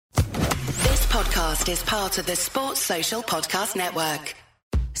podcast is part of the Sports Social Podcast Network.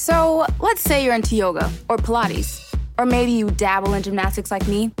 So, let's say you're into yoga or Pilates, or maybe you dabble in gymnastics like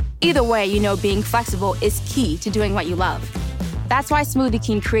me. Either way, you know being flexible is key to doing what you love. That's why Smoothie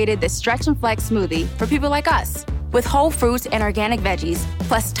King created this Stretch and Flex smoothie for people like us, with whole fruits and organic veggies,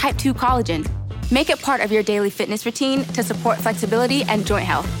 plus type 2 collagen. Make it part of your daily fitness routine to support flexibility and joint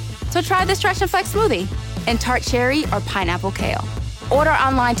health. So try the Stretch and Flex smoothie in tart cherry or pineapple kale. Order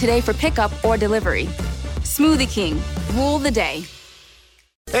online today for pickup or delivery. Smoothie King, rule the day.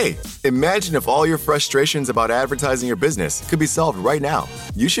 Hey, imagine if all your frustrations about advertising your business could be solved right now.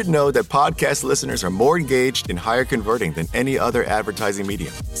 You should know that podcast listeners are more engaged and higher converting than any other advertising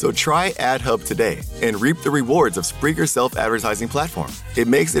medium. So try AdHub today and reap the rewards of Spreaker's self-advertising platform. It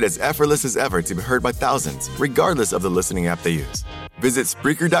makes it as effortless as ever to be heard by thousands, regardless of the listening app they use. Visit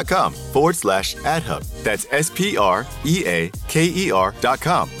Spreaker.com/AdHub. That's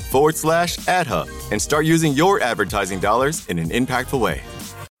SPREAKER.com/AdHub and start using your advertising dollars in an impactful way.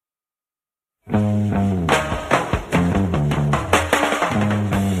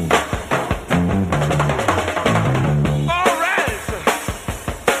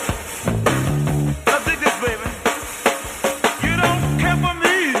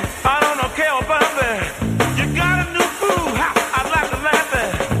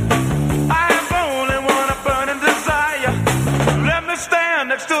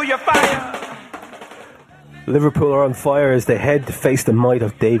 Liverpool are on fire as they head to face the might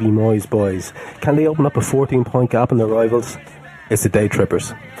of Davy Moyes' boys. Can they open up a 14-point gap on their rivals? It's the Day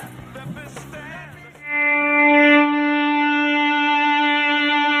Trippers.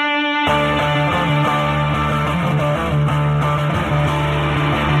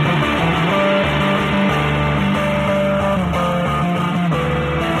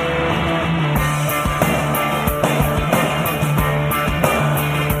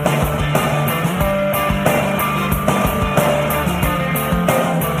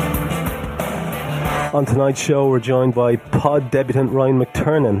 On tonight's show, we're joined by pod debutant Ryan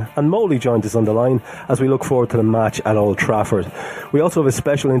McTurnan, and Moley joins us on the line as we look forward to the match at Old Trafford. We also have a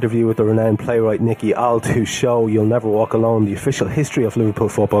special interview with the renowned playwright Nicky Alt, whose show You'll Never Walk Alone, the official history of Liverpool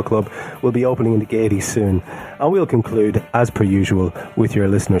Football Club, will be opening in the Gaiety soon. And we'll conclude, as per usual, with your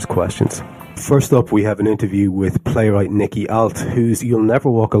listeners' questions. First up, we have an interview with playwright Nicky Alt, whose You'll Never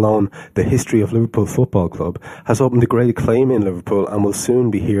Walk Alone, the history of Liverpool Football Club, has opened to great acclaim in Liverpool and will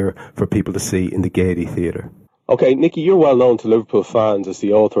soon be here for people to see in the Gaiety Theatre. Okay, Nicky, you're well known to Liverpool fans as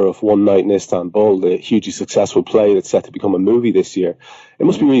the author of One Night in Istanbul, the hugely successful play that's set to become a movie this year. It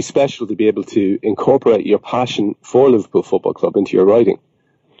must be really special to be able to incorporate your passion for Liverpool Football Club into your writing.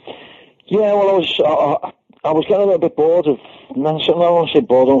 Yeah, well, I was getting a little bit bored of, I don't want to say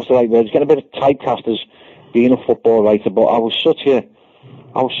bored, I was getting a bit of typecast as being a football writer, but I was such a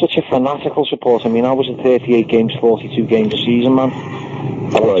fanatical supporter. I mean, I was at 38 games, 42 games a season, man,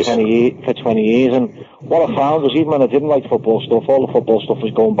 for 20 years, and what I found was even when I didn't like football stuff, all the football stuff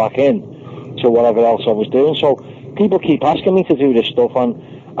was going back in to whatever else I was doing. So people keep asking me to do this stuff, and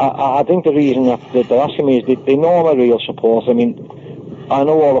I think the reason that they're asking me is they know I'm a real supporter. I mean, I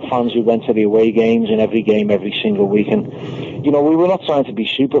know all the fans who went to the away games and every game every single week, and you know, we were not trying to be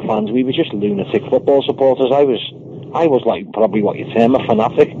super fans, we were just lunatic football supporters. I was like probably what you term a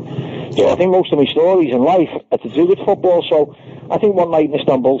fanatic. So I think most of my stories in life are to do with football. So I think One Night in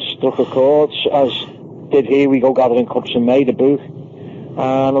Istanbul struck a chord, as did Here We Go Gathering Cups in May, the book,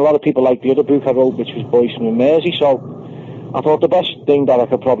 and a lot of people like the other book I wrote, which was Boys from the Mersey. So I thought the best thing that I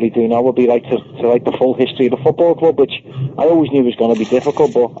could probably do now would be to write the full history of the football club, which I always knew was going to be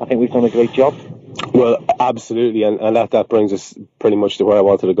difficult, but I think we've done a great job. Well, absolutely, and that brings us pretty much to where I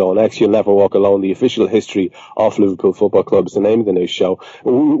wanted to go next. You'll Never Walk Alone, the official history of Liverpool Football Club is the name of the new show.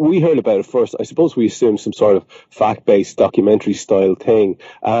 We heard about it first. I suppose we assumed some sort of fact-based documentary-style thing.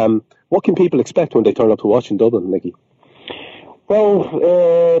 What can people expect when they turn up to watch in Dublin, Nicky? Well,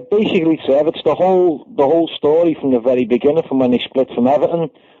 basically, Trev, it's the whole story from the very beginning, from when they split from Everton,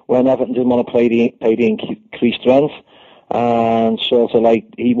 when Everton didn't want to pay the increased rent, and sort of like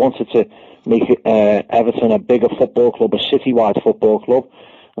he wanted to make Everton a bigger football club, a citywide football club,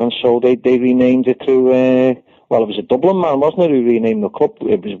 and so they renamed it to, it was a Dublin man, wasn't it, who renamed the club?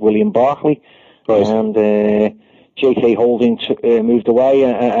 It was William Barclay, right. And J.K. Holding moved away,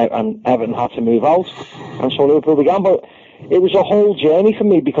 and Everton had to move out, and so Liverpool began. But it was a whole journey for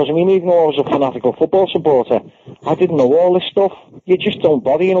me, because I mean, even though I was a fanatical football supporter, I didn't know all this stuff. You just don't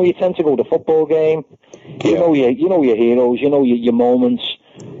bother, you know. You tend to go to the football game, you know your heroes, you know your moments.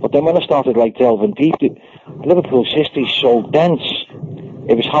 But then when I started delving deep, Liverpool's history is so dense.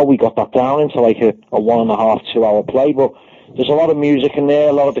 It was how we got that down into a 1.5, 2 hour play. But there's a lot of music in there.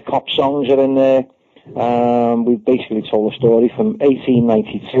 A lot of the cop songs are in there. We've basically told a story from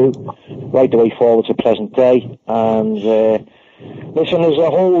 1892 right the way forward to present day. And listen, there's a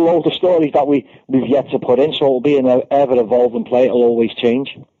whole load of stories that we've yet to put in, so it'll be an ever-evolving play. It'll always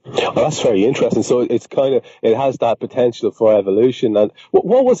change. Well, that's very interesting. So it's it has that potential for evolution. And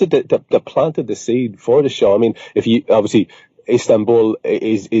what was it that planted the seed for the show? I mean, if you obviously, Istanbul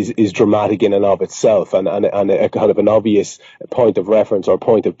is dramatic in and of itself, and a kind of an obvious point of reference or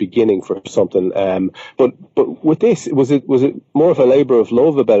point of beginning for something. But with this, was it more of a labour of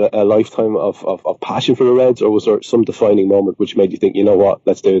love, about a lifetime of passion for the Reds, or was there some defining moment which made you think, you know what,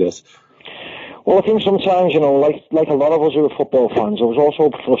 let's do this? Well, I think sometimes, like a lot of us who are football fans, I was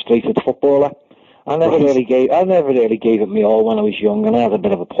also a frustrated footballer. I never really gave it me all when I was young, and I had a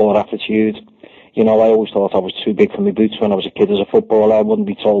bit of a poor attitude. I always thought I was too big for my boots when I was a kid as a footballer. I wouldn't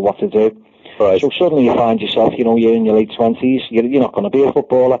be told what to do. Right. So suddenly you find yourself, you're in your late 20s, you're not going to be a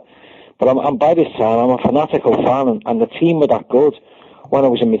footballer. But I'm by this time, I'm a fanatical fan, and the team were that good when I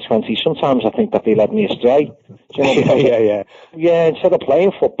was in my 20s. Sometimes I think that they led me astray. Yeah, instead of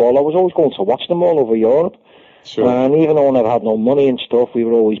playing football, I was always going to watch them all over Europe. Sure. And even though I never had no money and stuff, we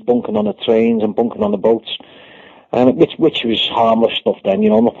were always bunking on the trains and bunking on the boats. And which was harmless stuff then,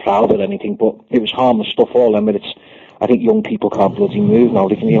 I'm not proud of anything, but it was harmless stuff all then. But I think young people can't bloody move now.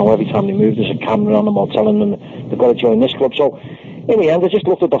 They can, every time they move, there's a camera on them or telling them they've got to join this club. So in the end, I just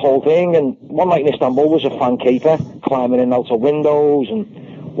looked at the whole thing, and one night in Istanbul was a fan caper climbing in and out of windows,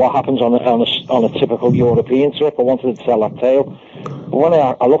 and what happens on a typical European trip. I wanted to tell that tale. But when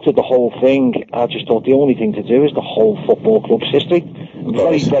I looked at the whole thing, I just thought the only thing to do is the whole football club's history.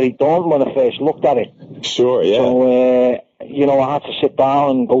 Very, very daunting when I first looked at it. Sure, yeah. So, I had to sit down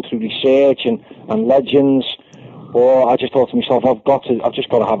and go through research and legends. But I just thought to myself, I've just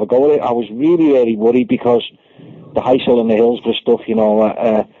got to have a go at it. I was really, really worried because the Heysel and the Hillsborough stuff,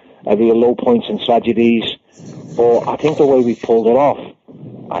 are real low points and tragedies. But I think the way we pulled it off,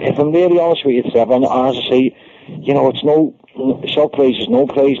 if I'm really honest with you, Trevor, and as I say, it's no self-praise is no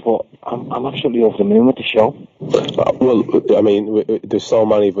praise, but I'm absolutely over the moon with the show. Well, I mean, there's so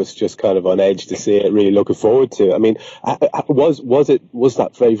many of us just kind of on edge to see it, really looking forward to it. I mean, was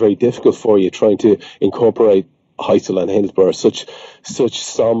that very, very difficult for you, trying to incorporate Heysel and Hillsborough, such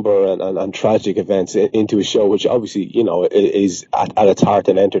somber and tragic events into a show which obviously, is at its heart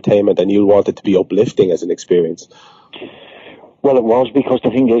an entertainment, and you want it to be uplifting as an experience? Well, it was, because the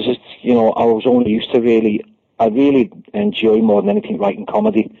thing is, I was only used to I really enjoy more than anything writing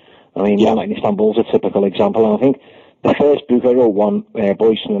comedy. I mean, One Night in Istanbul is a typical example, and I think the first book I wrote,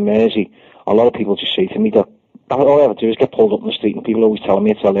 Boys from the Mersey, a lot of people just say to me that all I ever do is get pulled up in the street, and people always telling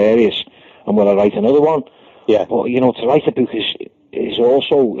me it's hilarious, and will I write another one? Yeah. But, to write a book is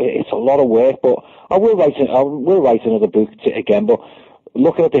also, it's a lot of work, but I will write another book again, but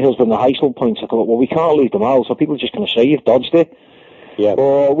looking at the Hillsborough and the Heysel points, I thought, well, we can't leave them out, so people are just going to say you've dodged it. Yeah.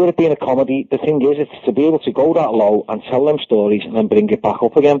 But with it being a comedy, the thing is, it's to be able to go that low and tell them stories and then bring it back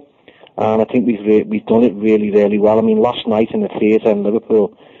up again. And I think we've done it really, really well. I mean, last night in the theatre in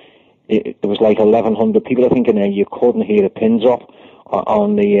Liverpool, there was like 1,100 people, I think, in there. You couldn't hear a pin drop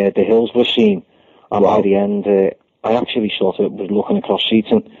on the Hillsborough scene. And by the end, I actually sort of was looking across seats,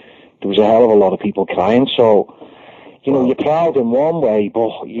 and there was a hell of a lot of people crying. So, you're proud in one way,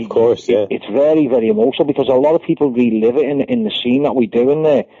 but of course, it's very, very emotional, because a lot of people relive it in the scene that we do in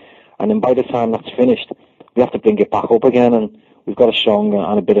there. And then by the time that's finished, we have to bring it back up again, and we've got a song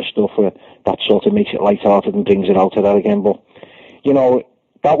and a bit of stuff that sort of makes it light-hearted and brings it out of that again. But,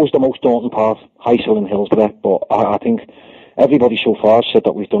 that was the most daunting part, Heysel and Hillsborough. But I think everybody so far said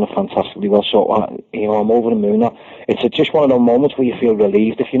that we've done it fantastically well. So, I'm over the moon now. It's just one of those moments where you feel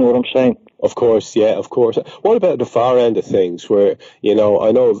relieved, if you know what I'm saying. Of course, yeah, of course. What about the far end of things, where, I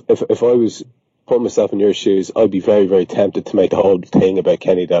know if I was putting myself in your shoes, I'd be very, very tempted to make the whole thing about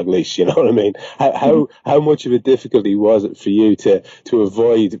Kenny Dalglish, you know what I mean? How much of a difficulty was it for you to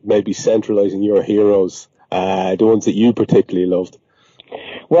avoid maybe centralising your heroes, the ones that you particularly loved?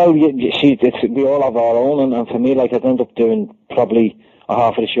 Well, you see, we all have our own, and for me, I'd end up doing probably a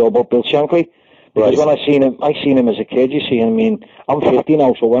half of the show about Bill Shankly. Because when I seen him as a kid, you see, I mean, I'm 50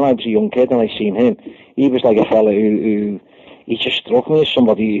 now, so when I was a young kid and I seen him, he was like a fella who he just struck me as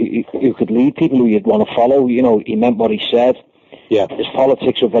somebody who could lead people who you'd want to follow. He meant what he said. Yeah. His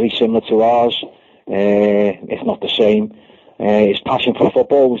politics were very similar to ours, if not the same. His passion for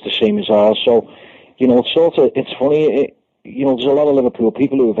football was the same as ours. So, it's funny, there's a lot of Liverpool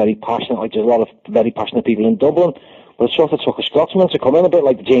people who are very passionate, like there's a lot of very passionate people in Dublin. But it sort of took a Scotsman to come in, a bit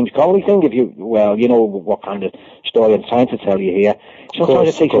like the James Connolly thing. What kind of story I'm trying to tell you here. Sometimes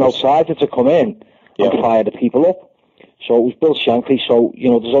it takes an outsider to come in and fire the people up. So it was Bill Shankly. So, you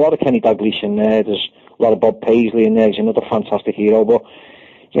know, there's a lot of Kenny Dalglish in there. There's a lot of Bob Paisley in there. He's another fantastic hero. But,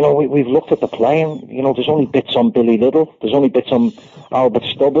 you know, we've looked at the play and, you know, there's only bits on Billy Little. There's only bits on Albert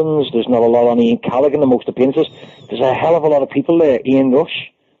Stubbins. There's not a lot on Ian Callaghan, the most appearances. There's a hell of a lot of people there. Ian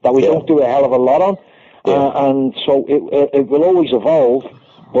Rush, that we don't do a hell of a lot on. And so it will always evolve.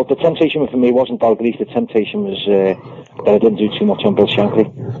 But the temptation for me wasn't Dalglish. The temptation was that I didn't do too much on Bill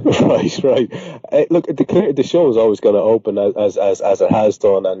Shankly. Right. Look, the show is always going to open as it has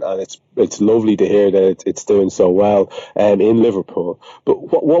done, and it's lovely to hear that it's doing so well in Liverpool. But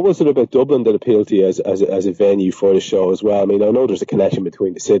what was it about Dublin that appealed to you as a venue for the show as well? I mean, I know there's a connection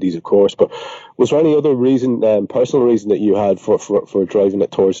between the cities, of course, but was there any other reason, personal reason, that you had for driving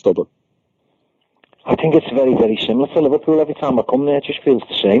it towards Dublin? I think it's very, very similar to Liverpool. Every time I come there, it just feels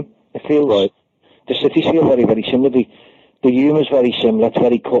the same. It feels the cities feel very, very similar. The humour's very similar. It's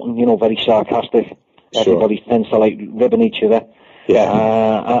very cutting, you know, very sarcastic. Sure. Everybody tends to like ribbing each other. Yeah.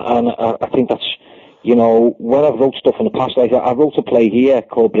 And I think that's, you know, when I've wrote stuff in the past, like I wrote a play here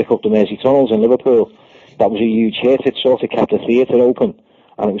called Brick Up the Mersey Tunnels in Liverpool. That was a huge hit. It sort of kept the theatre open,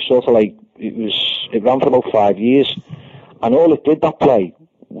 and it was sort of like it ran for about 5 years, and all it did, that play,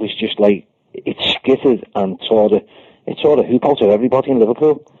 was just like, it skittered and tore the hoop out of everybody in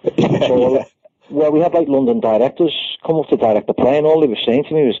Liverpool. Well, we had like London directors come up to direct the play, and all they were saying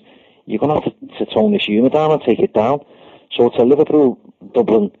to me was, you're going to have to tone this humour down and take it down. So it's a Liverpool,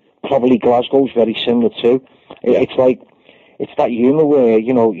 Dublin, probably Glasgow's very similar too. It's like, it's that humour where,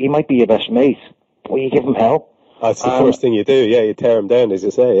 you know, he might be your best mate, but you give him hell. That's the first thing you do, you tear him down, as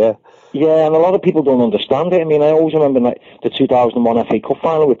you say, Yeah, and a lot of people don't understand it. I mean, I always remember like, the 2001 FA Cup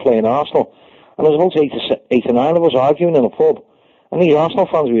final, we were playing Arsenal, and there was about 8 or 9 of us arguing in a pub, and these Arsenal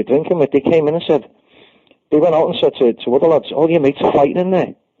fans we were drinking with, they came in and said, they went out and said to other lads, all your mates are fighting in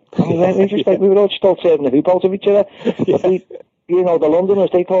there. And we were all just all tearing the hoop out of each other. But you know, the Londoners,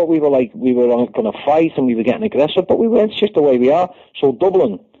 they thought we were going to fight and we were getting aggressive, but we weren't. It's just the way we are. So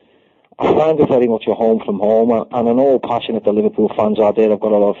Dublin, I find it very much a home from home, and I know how passionate the Liverpool fans are there. I've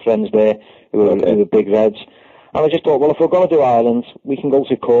got a lot of friends there who are big Reds. And I just thought, well, if we're going to do Ireland, we can go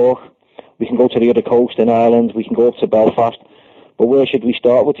to Cork, we can go to the other coast in Ireland, we can go up to Belfast. But where should we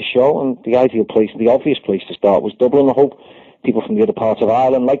start with the show? And the ideal place, the obvious place to start was Dublin. I hope people from the other parts of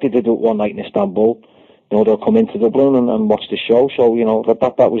Ireland, like they did one night in Istanbul, you know, they'll come into Dublin and watch the show. So, you know,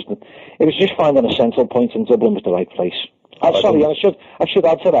 that was it was just finding a central point, and Dublin was the right place. I should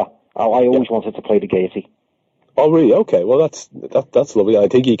add to that. I always wanted to play the Gaiety. Oh, really? Okay. Well, that's lovely. I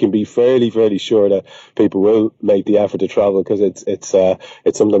think you can be fairly, fairly sure that people will make the effort to travel, because it's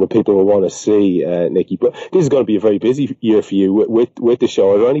something that people will want to see, Nicky. But this is going to be a very busy year for you with the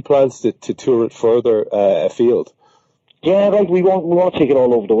show. Are there any plans to tour it further afield? Yeah, right. We want to take it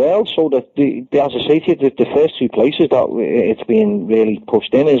all over the world. So that as I say to you, the first 2 places that it's being really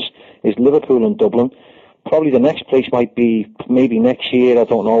pushed in is Liverpool and Dublin. Probably the next place might be maybe next year. I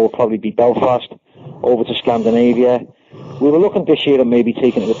don't know. Will probably be Belfast, over to Scandinavia. We were looking this year at maybe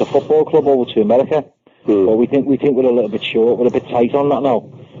taking it with the football club over to America, but we think we're a little bit short. We're a bit tight on that now.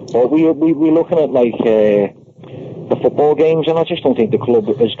 But we're looking at like the football games, and I just don't think the club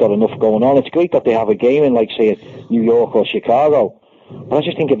has got enough going on. It's great that they have a game in, like, say, New York or Chicago, but I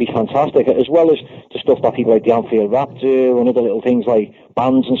just think it'd be fantastic, as well as the stuff that people like the Anfield Rap do and other little things like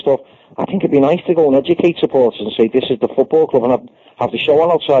bands and stuff. I think it'd be nice to go and educate supporters and say, this is the football club, and have the show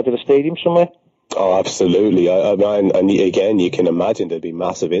on outside of the stadium somewhere. Oh, absolutely. And again, you can imagine there'd be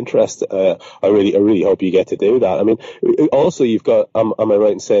massive interest. I really hope you get to do that. I mean, also you've got, am I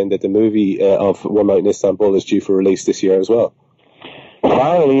right in saying that the movie of One Night in Istanbul is due for release this year as well?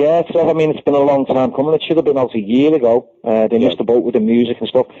 Finally, yeah. So, I mean, it's been a long time coming. It should have been out a year ago. They missed the boat with the music and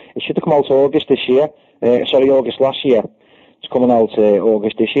stuff. It should have come out August last year. It's coming out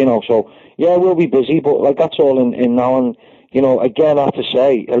August this year now. So, yeah, we'll be busy, but like that's all in now. And, you know, again, I have to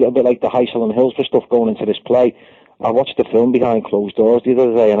say, a little bit like the Heysel and Hillsborough stuff going into this play, I watched the film Behind Closed Doors the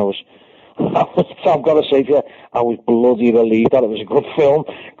other day, and I've got to say to you, I was bloody relieved that it was a good film,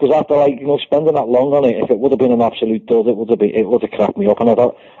 because after, like, you know, spending that long on it, if it would have been an absolute dud, it would have cracked me up. And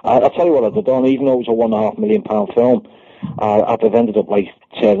I'll tell you what I'd have done, even though it was a £1.5 million film, I'd have ended up, like,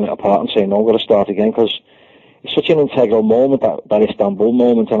 tearing it apart and saying, no, we've got to start again, because it's such an integral moment, that Istanbul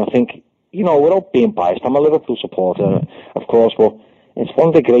moment. And I think, you know, without being biased, I'm a Liverpool supporter, of course, but it's one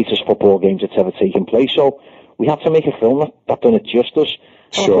of the greatest football games that's ever taken place. So we had to make a film that done it justice.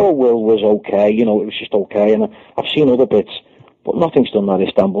 Sure. I thought Will was okay, you know, it was just okay. And I've seen other bits, but nothing's done that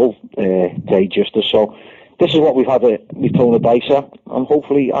Istanbul Day justice. So this is what we've thrown a dice at, and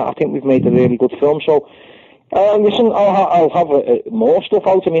hopefully I think we've made a really good film. So Listen, I'll have more stuff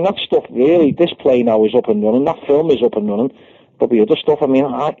out. I mean, that stuff really, this play now is up and running. That film is up and running. There'll be other stuff. I mean,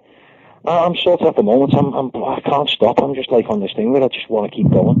 I'm sort of at the moment, I can't stop. I'm just like on this thing where I just want to keep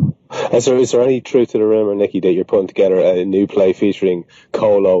going. Is there any truth to the rumour, Nicky, that you're putting together a new play featuring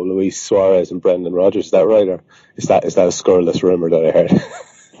Colo, Luis Suarez and Brendan Rodgers? Is that right, or is that a scurrilous rumour that I heard?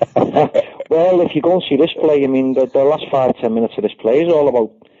 Well, if you go and see this play, I mean, the last 5-10 minutes of this play is all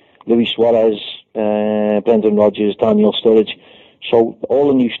about Luis Suarez, Brendan Rodgers, Daniel Sturridge. So all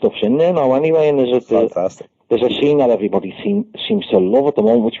the new stuff's in there now anyway, and fantastic. There's a scene that everybody seems to love at the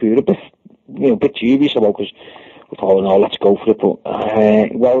moment, which we were a bit dubious about, because we thought, no, let's go for it.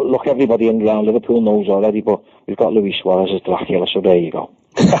 But well, look, everybody in around Liverpool knows already, but we've got Luis Suarez as Dracula, so there you go.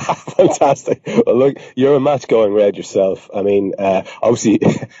 Fantastic. Well, look, you're a match-going Red yourself. I mean, obviously,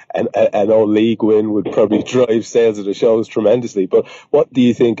 an old league win would probably drive sales of the shows tremendously. But what do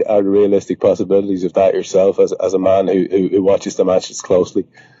you think are the realistic possibilities of that yourself, as a man who watches the matches closely?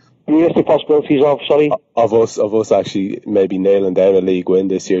 Realistic possibilities of us actually maybe nailing down a league win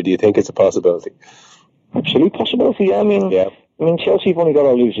this year. Do you think it's a possibility? Absolute possibility. Yeah. I mean, Chelsea have only got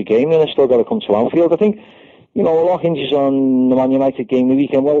to lose a game, and they've still got to come to Anfield. I think, a lot hinges on the Man United game the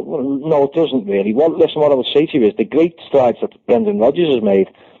weekend. Well, no, it doesn't really. What I would say to you is the great strides that Brendan Rodgers has made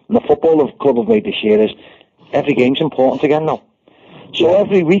and the football club have made this year is every game's important again now. So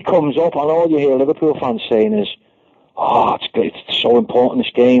every week comes up, and all you hear Liverpool fans saying is, "Oh, it's great! It's so important,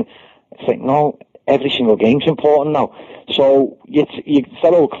 this game." It's like, no, every single game's important now. So it's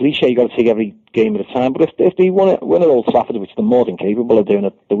that old cliche, you got to take every game at a time. But if they win at Old Trafford, which they're more than capable of doing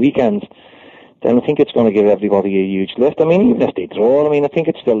at the weekend, then I think it's going to give everybody a huge lift. I mean, even if they draw, I think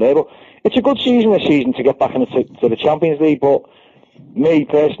it's still there. But it's a good season this season to get back into the Champions League. But me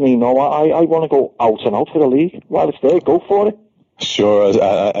personally, no, I want to go out and out for the league. While it's there, go for it. Sure,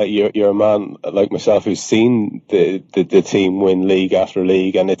 you're a man like myself who's seen the team win league after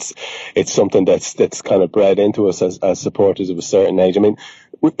league, and it's something that's kind of bred into us as supporters of a certain age. I mean,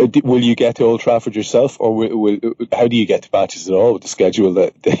 will you get to Old Trafford yourself, or how do you get to matches at all with the schedule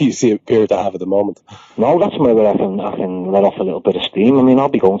that you appear to have at the moment? No, that's where I can let off a little bit of steam. I mean, I'll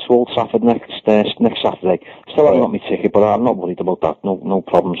be going to Old Trafford next Saturday. Still haven't got my ticket, but I'm not worried about that. No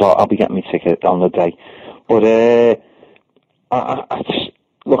problems. I'll be getting my ticket on the day. But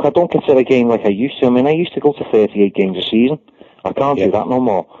look, I don't consider a game like I used to. I mean, I used to go to 38 games a season. I can't do that no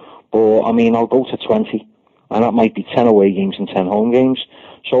more. But, I mean, I'll go to 20. And that might be 10 away games and 10 home games.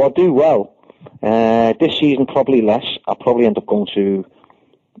 So I'll do well. This season, probably less. I'll probably end up going to,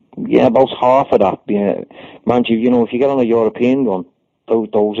 about half of that. Mind you, if you get on a European run,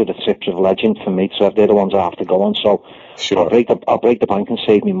 those are the trips of legend for me. So they're the ones I have to go on. So sure. I'll break the bank and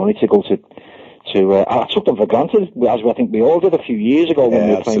save me money to go to I took them for granted, as I think we all did a few years ago when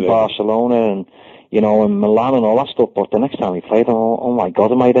we were playing Barcelona and, and Milan and all that stuff. But the next time we played, oh my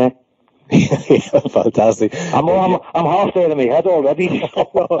God, am I there? Fantastic. I'm half there in my head already.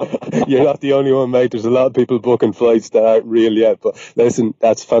 You're not the only one, mate. There's a lot of people booking flights that aren't real yet. But listen,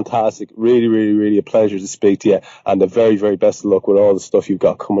 that's fantastic. Really, really, really a pleasure to speak to you, and the very, very best of luck with all the stuff you've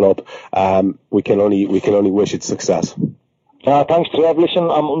got coming up. We can only wish it success. Thanks, Trev.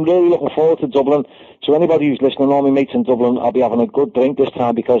 Listen, I'm really looking forward to Dublin. To anybody who's listening, all my mates in Dublin, I'll be having a good drink this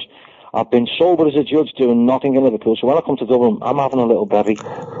time because I've been sober as a judge doing nothing in Liverpool. So when I come to Dublin, I'm having a little bevy.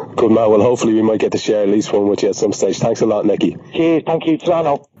 Good man. Well, hopefully we might get to share at least one with you at some stage. Thanks a lot, Nicky. Cheers. Thank you.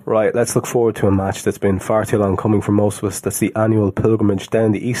 Toronto. Right, let's look forward to a match that's been far too long coming for most of us. That's the annual pilgrimage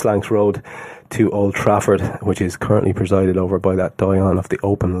down the East Lancs Road to Old Trafford, which is currently presided over by that Dion of the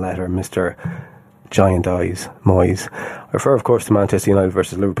open letter, Mr. Giant Eyes, Moyes. I refer, of course, to Manchester United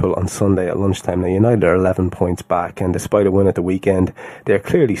versus Liverpool on Sunday at lunchtime. Now, United are 11 points back, and despite a win at the weekend, they're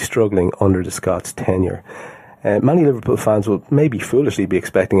clearly struggling under the Scots' tenure. Many Liverpool fans will maybe foolishly be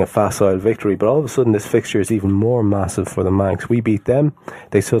expecting a facile victory, but all of a sudden this fixture is even more massive for the Mancs. We beat them,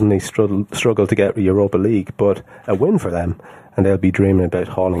 they suddenly struggle to get the Europa League, but a win for them, and they'll be dreaming about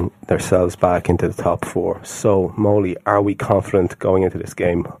hauling themselves back into the top four. So, Molly, are we confident going into this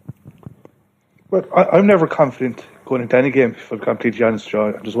game? Well, I'm never confident going into any game, if I'm completely honest.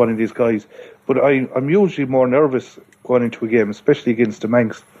 I'm just one of these guys. But I'm usually more nervous going into a game, especially against the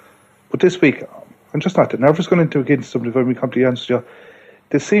Mancs. But this week, I'm just not that nervous going into against them, if I'm completely honest.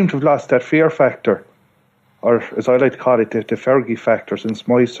 They seem to have lost that fear factor, or as I like to call it, the Fergie factor, since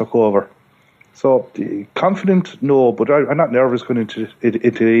Moyes took over. So, confident, no, but I'm not nervous going into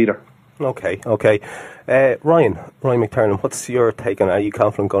it either. Okay. Ryan McTernan, what's your take on it? Are you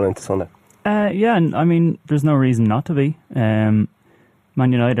confident going into Sunday? Yeah, I mean, there's no reason not to be. Man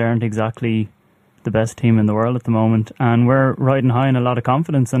United aren't exactly the best team in the world at the moment, and we're riding high in a lot of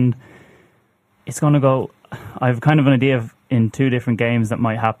confidence, and it's going to go I have kind of an idea of in 2 different games that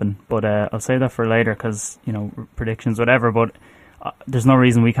might happen, but I'll say that for later because, predictions, whatever, but there's no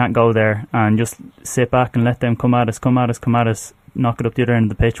reason we can't go there and just sit back and let them come at us, knock it up the other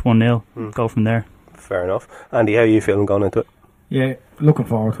end of the pitch 1-0, go from there. Fair enough. Andy, how are you feeling going into it? Yeah, looking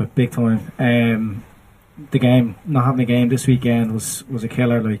forward to it, big time. The game, not having a game this weekend was a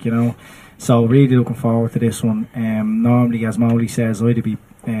killer, so really looking forward to this one. Normally, as Molly says, I'd be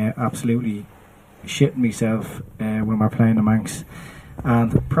absolutely shitting myself when we're playing the Manx,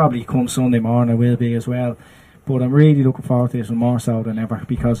 and probably come Sunday morning I will be as well, but I'm really looking forward to this one more so than ever,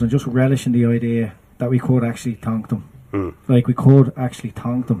 because I'm just relishing the idea that we could actually tonk them. We could actually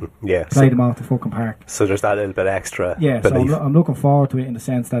tonk them, play them out the fucking park. So there's that little bit extra belief. So I'm looking forward to it in the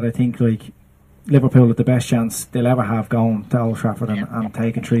sense that I think Liverpool have the best chance they'll ever have going to Old Trafford and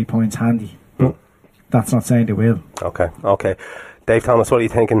taking 3 points handy, but that's not saying they will. Okay. Dave Thomas, what are you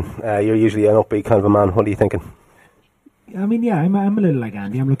thinking? You're usually an upbeat kind of a man. What are you thinking? I mean, yeah, I'm a little like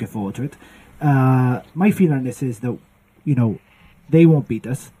Andy. I'm looking forward to it. My feeling on this is that, they won't beat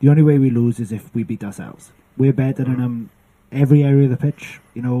us. The only way we lose is if we beat ourselves. We're better than them every area of the pitch.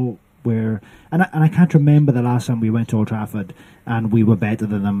 And I can't remember the last time we went to Old Trafford and we were better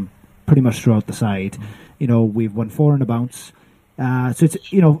than them pretty much throughout the side. We've won 4 on a bounce. So it's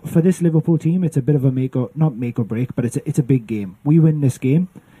for this Liverpool team, it's a bit of a not make or break, but it's a big game. We win this game,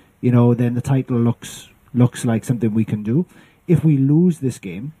 then the title looks like something we can do. If we lose this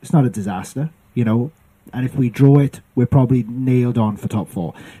game, it's not a disaster, and if we draw it, we're probably nailed on for top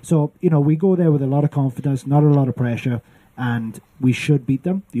 4. So we go there with a lot of confidence, not a lot of pressure, and we should beat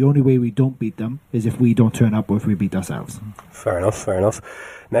them. The only way we don't beat them is if we don't turn up or if we beat ourselves. Fair enough.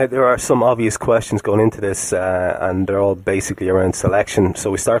 Now, there are some obvious questions going into this, and they're all basically around selection.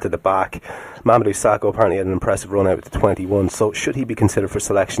 So we start at the back. Mamadou Sakho apparently had an impressive run out with the 21. So should he be considered for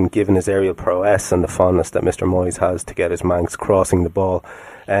selection given his aerial prowess and the fondness that Mr. Moyes has to get his Manx crossing the ball?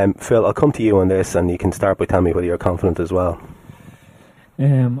 Phil, I'll come to you on this, and you can start by telling me whether you're confident as well.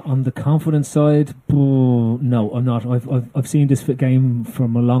 On the confidence side, no, I'm not. I've seen this game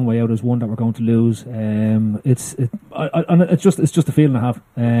from a long way out as one that we're going to lose. It's just a feeling I have.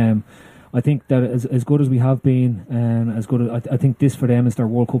 I think that as good as we have been, and as good as I think this for them is their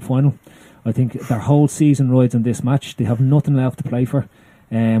World Cup final. I think their whole season rides on this match. They have nothing left to play for.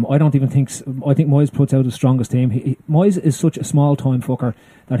 I don't even think. I think Moyes puts out his strongest team. Moyes is such a small time fucker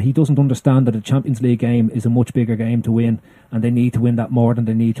that he doesn't understand that a Champions League game is a much bigger game to win, and they need to win that more than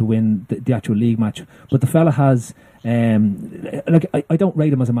they need to win the actual league match. But the fella has, I don't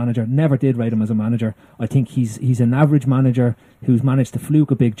rate him as a manager. Never did rate him as a manager. I think he's an average manager who's managed to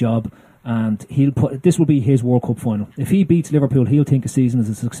fluke a big job. And this will be his World Cup final. If he beats Liverpool, he'll think a season is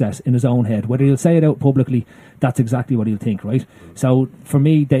a success in his own head. Whether he'll say it out publicly, that's exactly what he'll think, right? So for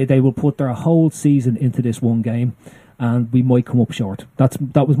me, they will put their whole season into this one game, and we might come up short.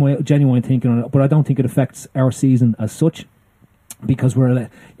 That was my genuine thinking on it, but I don't think it affects our season as such. Because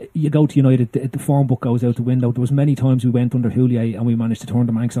you go to United, the form book goes out the window. There was many times we went under Houllier and we managed to turn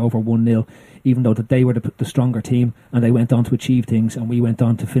the Manx over 1-0, even though that they were the stronger team and they went on to achieve things, and we went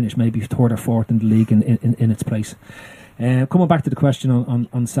on to finish maybe 3rd or 4th in the league in its place. Coming back to the question on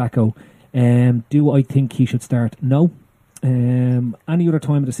Sakho, do I think he should start? No. Any other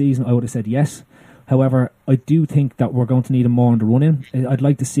time of the season I would have said yes. However, I do think that we're going to need him more on the run-in. I'd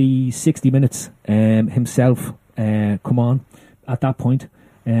like to see 60 minutes himself come on at that point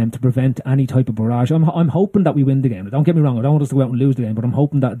to prevent any type of barrage. I'm hoping that we win the game. Don't get me wrong, I don't want us to go out and lose the game, but I'm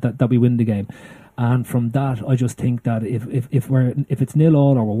hoping that we win the game. And from that, I just think that if it's 0-0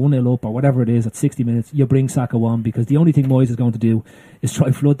 or we're 1-0 up or whatever it is at 60 minutes, you bring Sakho on, because the only thing Moyes is going to do is try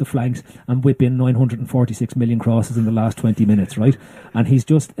to flood the flanks and whip in 946 million crosses in the last 20 minutes, right? And he's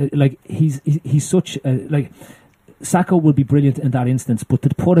just he's such Sakho will be brilliant in that instance, but to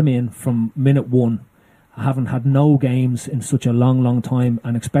put him in from minute 1, having had no games in such a long time,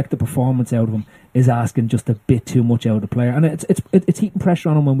 and expect the performance out of him is asking just a bit too much out of the player, and it's heaping pressure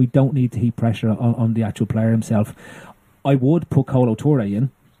on him when we don't need to heap pressure on the actual player himself. I would put Kolo Touré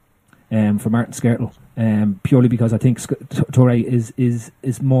in for Martin Skrtel, purely because I think Touré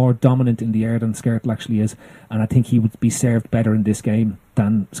is more dominant in the air than Skrtel actually is, and I think he would be served better in this game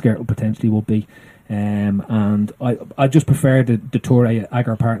than Skrtel potentially would be. And I just prefer the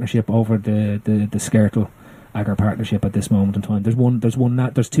Touré-Aguerd partnership over the Skrtel-Aguerd partnership at this moment in time.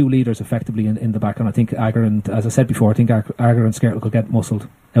 There's 2 leaders effectively in the back, and I think Aguerd, and as I said before, I think Aguerd and Skrtel could get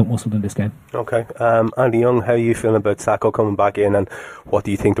out-muscled in this game. Okay. Andy Young, how are you feeling about Sakho coming back in, and what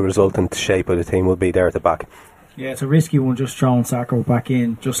do you think the resultant shape of the team will be there at the back? Yeah, it's a risky one, just throwing Sacco back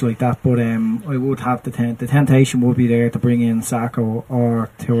in just like that. But I would have the temptation would be there to bring in Sacco or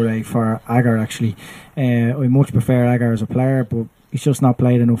Toure for Agar. Actually, I much prefer Agar as a player, but he's just not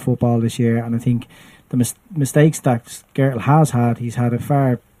played enough football this year. And I think the mistakes that Skrtel has had, he's had a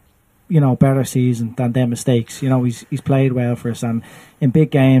far better season than them mistakes. He's played well for us, and in big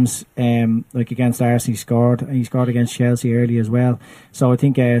games, like against Arsenal, he scored against Chelsea early as well. So I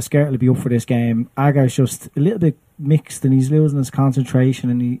think Skrtel will be up for this game. Agar's just a little bit mixed, and he's losing his concentration,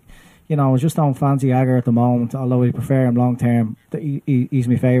 and I just don't fancy Agar at the moment, although I prefer him long term. He's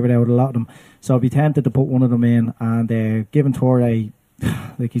my favourite out of a lot of them. So I'd be tempted to put one of them in, and given Toure,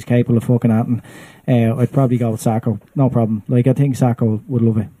 like he's capable of fucking at, and I'd probably go with Sacco. No problem. Like, I think Sacco would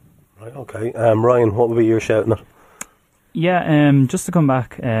love it. Right, okay. Ryan, what would be your shout on it? Yeah, just to come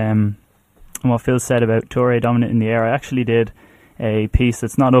back on what Phil said about Toure dominant in the air, I actually did a piece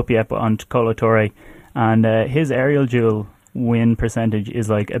that's not up yet, but on Kolo Toure, and his aerial duel win percentage is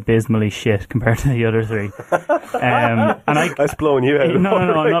like abysmally shit compared to the other three. And that's blowing you out.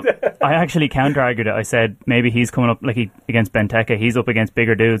 No. I actually counter-argued it. I said maybe he's coming up like against Benteke. He's up against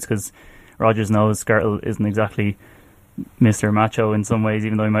bigger dudes because Rodgers knows Skrtel isn't exactly Mr. Macho in some ways,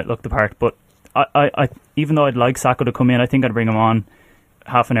 even though he might look the part. But I even though I'd like Sacco to come in, I think I'd bring him on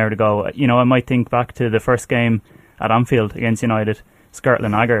half an hour to go. I might think back to the first game at Anfield against United. Skrtel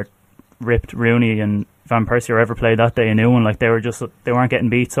and Agar ripped Rooney and Van Persie or ever played that day a new one. Like, they weren't getting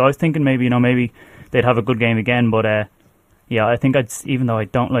beat. So I was thinking maybe they'd have a good game again. But I think even though I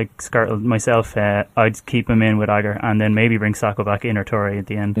don't like Skrtel myself, I'd keep him in with Agar and then maybe bring Sacco back in or Toure at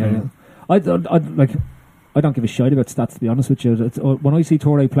the end. Yeah. I don't give a shit about stats, to be honest with you. When I see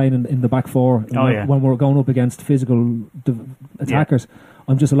Toure playing in the back four, when we're going up against physical attackers,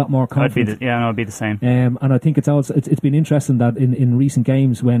 I'm just a lot more confident. I'd be the same. And I think it's been interesting that in recent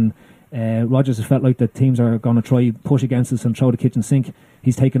games when Rodgers has felt like the teams are going to try push against us and throw the kitchen sink,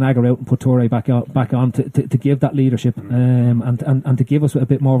 he's taken Agar out and put Toure back on to give that leadership and to give us a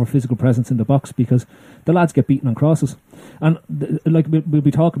bit more of a physical presence in the box, because the lads get beaten on crosses. And we'll be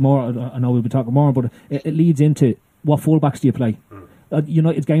talking more, I know we'll be talking more, but it leads into what fullbacks do you play?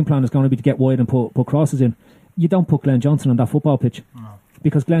 United's game plan is going to be to get wide and put crosses in. You don't put Glenn Johnson on that football pitch. No.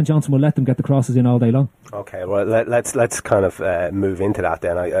 Because Glenn Johnson will let them get the crosses in all day long. Okay, well, let's kind of move into that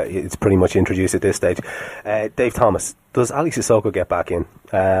then. It's pretty much introduced at this stage. Dave Thomas, does Ali Sissoko get back in?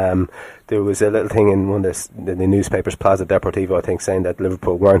 There was a little thing in one of the newspapers, Plaza Deportivo, I think, saying that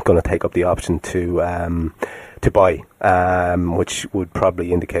Liverpool weren't going to take up the option to buy, which would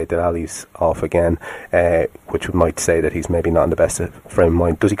probably indicate that Ali's off again, which might say that he's maybe not in the best frame of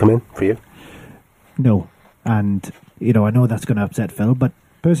mind. Does he come in for you? No, and I know that's going to upset Phil, but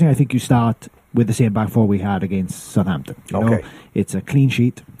personally I think you start with the same back four we had against Southampton. Okay. It's a clean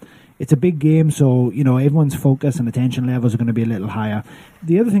sheet. It's a big game, so everyone's focus and attention levels are going to be a little higher.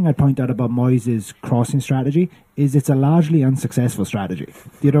 The other thing I'd point out about Moyes' crossing strategy is it's a largely unsuccessful strategy.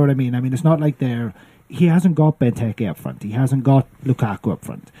 Do you know what I mean? I mean, it's not like he hasn't got Benteke up front. He hasn't got Lukaku up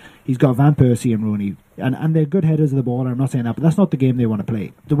front. He's got Van Persie and Rooney, and they're good headers of the ball. I'm not saying that, but that's not the game they want to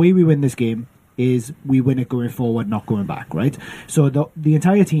play. The way we win this game is we win it going forward, not going back, right? So the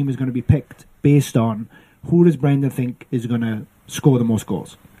entire team is going to be picked based on who does Brendan think is going to score the most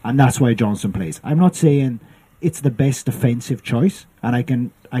goals, and that's why Johnson plays. I'm not saying it's the best defensive choice, and I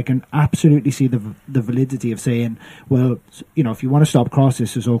can absolutely see the validity of saying, well, if you want to stop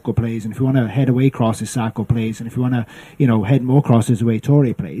crosses, Sissoko plays, and if you want to head away crosses, Sacco plays, and if you want to head more crosses away,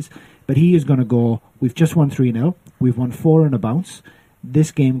 Toure plays. But he is going to go, we've just won 3-0, we've won 4 on a bounce.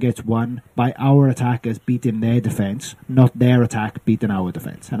 This game gets won by our attackers beating their defence, not their attack beating our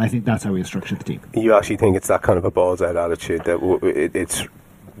defence. And I think that's how we'll structure the team. You actually think it's that kind of a balls-out attitude that it's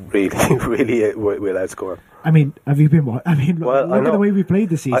really we'll outscore? I mean, have you been what? I mean, look at the way we played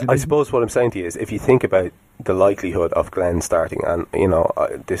this season. I suppose what I'm saying to you is, if you think about the likelihood of Glenn starting, and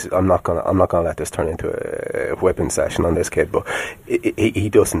I'm not gonna let this turn into a whipping session on this kid, but he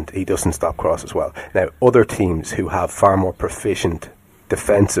doesn't stop crosses well. Now, other teams who have far more proficient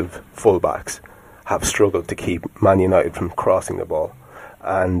defensive fullbacks have struggled to keep Man United from crossing the ball,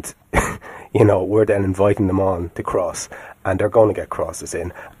 and we're then inviting them on to cross, and they're going to get crosses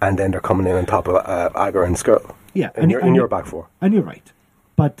in, and then they're coming in on top of Agar and Skrtel. Yeah, in your back four. And you're right,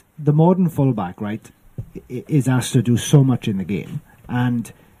 but the modern fullback, right, is asked to do so much in the game,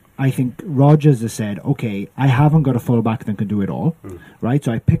 and I think Rodgers has said, okay, I haven't got a fullback that can do it all, right?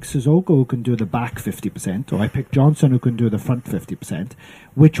 So I pick Sissoko, who can do the back 50%, or I pick Johnson, who can do the front 50%.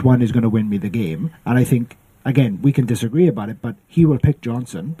 Which one is going to win me the game? And I think, again, we can disagree about it, but he will pick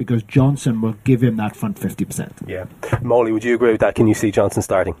Johnson because Johnson will give him that front 50%. Yeah. Molly, would you agree with that? Can you see Johnson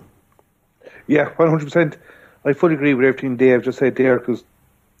starting? Yeah, 100%. I fully agree with everything Dave just said there, because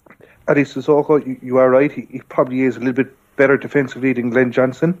Ali Sissoko, you are right, he probably is a little bit better defensively than Glenn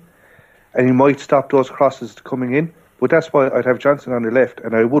Johnson, and he might stop those crosses coming in, but that's why I'd have Johnson on the left,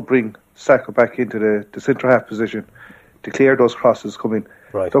 and I would bring Saka back into the centre-half position to clear those crosses coming.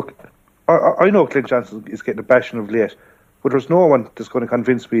 Right. Look, I know Glenn Johnson is getting a bashing of late, but there's no one that's going to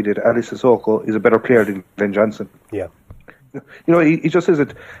convince me that Ali Sissoko is a better player than Glenn Johnson. Yeah. You know, he just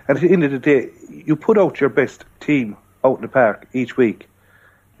isn't. And at the end of the day, you put out your best team out in the park each week,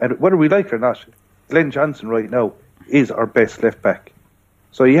 and whether we like it or not, Glenn Johnson right now is our best left back.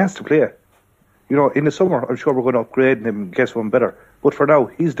 So he has to play. You know, in the summer, I'm sure we're going to upgrade him and get someone better. But for now,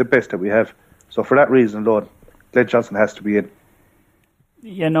 he's the best that we have. So for that reason alone, Glenn Johnson has to be in.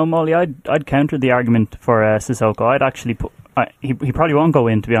 Yeah, no, Molly, I'd counter the argument for Sissoko. I'd actually put... he probably won't go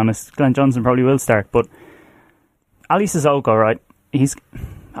in, to be honest. Glenn Johnson probably will start. But Ali Sissoko, right?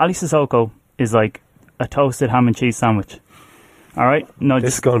 Ali Sissoko is like a toasted ham and cheese sandwich. All right? No,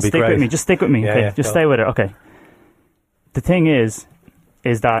 this just is going to be stick great. with me. Just stick with me. Yeah, Okay, yeah, just stay with it. Okay. The thing is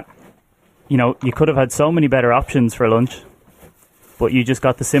that, you know, you could have had so many better options for lunch, but you just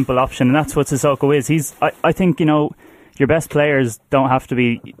got the simple option, and that's what Sissoko is. I think, you know, your best players don't have to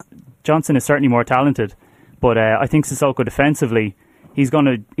be... Johnson is certainly more talented, but I think Sissoko defensively, he's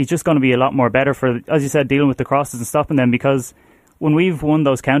just going to be a lot more better for, as you said, dealing with the crosses and stopping them, because when we've won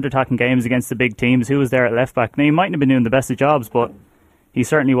those counter-attacking games against the big teams, who was there at left back? Now, he mightn't have been doing the best of jobs, but he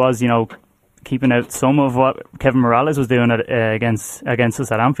certainly was, you know, keeping out some of what Kevin Morales was doing against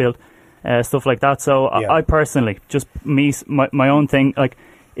us at Anfield, stuff like that. So yeah. I personally, just my own thing, like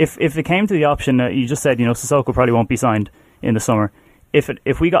if it came to the option, you just said, you know, Sissoko probably won't be signed in the summer.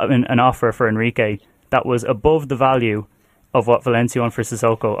 If we got an offer for Enrique that was above the value of what Valencia won for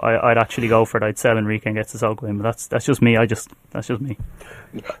Sissoko, I'd actually go for it. I'd sell Enrique and get Sissoko in. But that's just me. That's just me.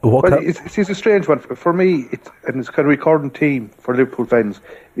 Well, it's a strange one for me. It's kind of recording team for Liverpool fans.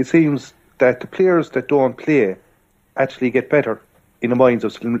 It seems that the players that don't play actually get better in the minds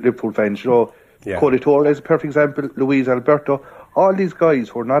of Liverpool fans. You know, Cody Torres is a perfect example. Luis Alberto. All these guys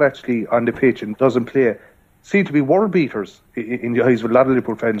who are not actually on the pitch and doesn't play seem to be world beaters in the eyes of a lot of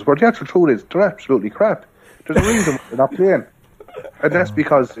Liverpool fans. But the actual truth is they're absolutely crap. There's a reason they're not playing, and that's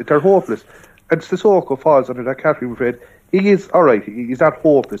because they're hopeless. And Sissoko falls under that category, I'm afraid. He is alright, he's not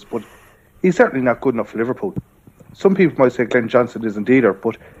hopeless, but he's certainly not good enough for Liverpool. Some people might say Glenn Johnson isn't either,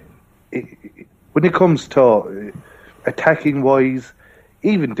 but when it comes to attacking wise,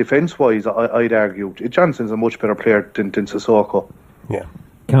 even defence wise, I'd argue Johnson's a much better player than Sissoko. Yeah.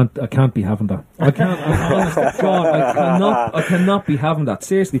 I can't be having that. I cannot be having that.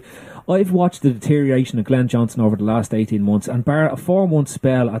 Seriously, I've watched the deterioration of Glenn Johnson over the last 18 months, and bar a 4-month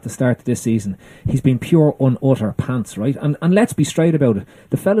spell at the start of this season, he's been pure utter pants, right? And let's be straight about it.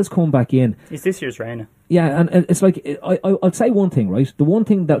 The fella's come back in. He's this year's Reina. Yeah, and it's like, I'll say one thing, right? The one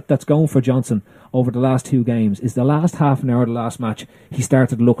thing that's going for Johnson over the last 2 games is the last half an hour of the last match, he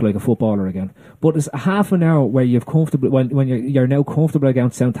started to look like a footballer again. But it's a half an hour where you've comfortable, when you're now comfortable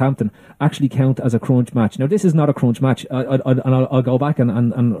against Southampton, actually count as a crunch match. Now, this is not a crunch match. I'll go back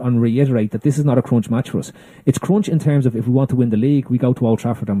and reiterate that this is not a crunch match for us. It's crunch in terms of if we want to win the league, we go to Old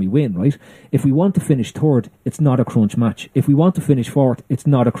Trafford and we win, right? If we want to finish third, it's not a crunch match. If we want to finish fourth, it's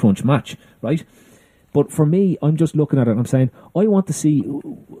not a crunch match, right? But for me, I'm just looking at it and I'm saying, I want to see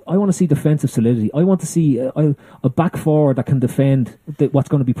defensive solidity. I want to see a back forward that can defend what's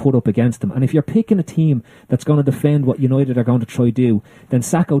going to be put up against them. And if you're picking a team that's going to defend what United are going to try to do, then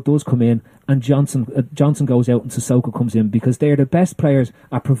Sacco does come in and Johnson goes out and Sissoko comes in, because they're the best players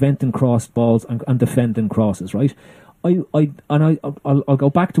at preventing crossed balls and defending crosses, right? I'll go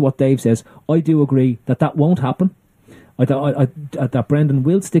back to what Dave says. I do agree that won't happen. That Brendan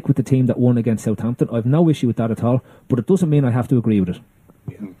will stick with the team that won against Southampton. I have no issue with that at all, but it doesn't mean I have to agree with it.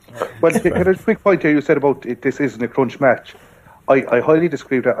 Well, there's a quick point there you said about this isn't a crunch match. I highly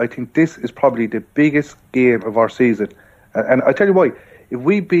disagree with that. I think this is probably the biggest game of our season. And I tell you why. If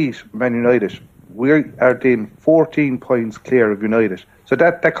we beat Man United, we are then 14 points clear of United. So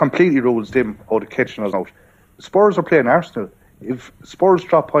that completely rules them out of catching us out. Spurs are playing Arsenal. If Spurs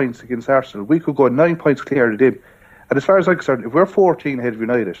drop points against Arsenal, we could go 9 points clear of them. And as far as I'm concerned, if we're 14 ahead of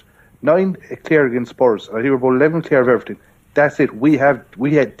United, 9 clear against Spurs, I think we're about 11 clear of everything. That's it. We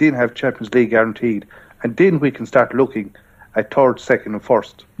didn't have Champions League guaranteed, and then we can start looking at third, second, and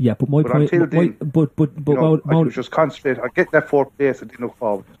first. Yeah, but my point, until then, I Maul, was just concentrate on getting that fourth place and then look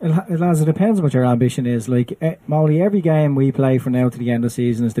forward. Lads, it depends what your ambition is. Like, Molly, every game we play from now to the end of the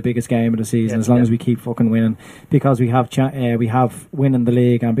season is the biggest game of the season, as long as we keep fucking winning, because we have winning the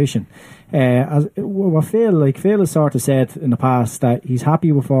league ambition. What Phil has sort of said in the past, that he's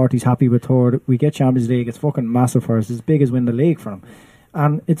happy with fourth, he's happy with third. We get Champions League, it's fucking massive for us. It's as big as win the league for him.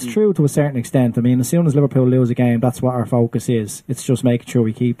 And it's true to a certain extent. I mean, as soon as Liverpool lose a game, that's what our focus is. It's just making sure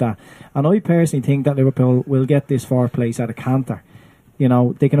we keep that. And I personally think that Liverpool will get this fourth place at a canter. You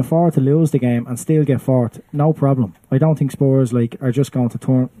know, they can afford to lose the game and still get fourth, no problem. I don't think Spurs are just going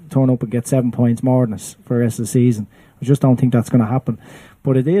to turn up and get 7 points more than us for the rest of the season. I just don't think that's going to happen.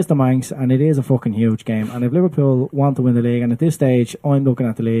 But it is the Manx, and it is a fucking huge game. And if Liverpool want to win the league, and at this stage, I'm looking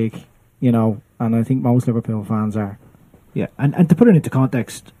at the league, you know, and I think most Liverpool fans are. Yeah, and to put it into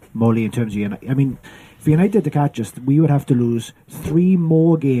context, Molly, in terms of United, I mean, for United to catch us, we would have to lose three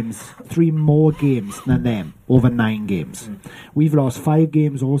more games than them over 9 games. We've lost 5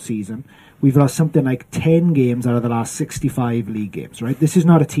 games all season. We've lost something like 10 games out of the last 65 league games, right? This is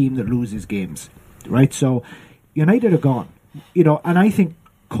not a team that loses games, right? So United are gone, you know, and I think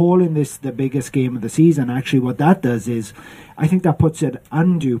calling this the biggest game of the season, actually what that does is, I think that puts an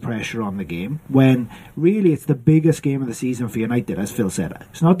undue pressure on the game, when really it's the biggest game of the season for United, as Phil said.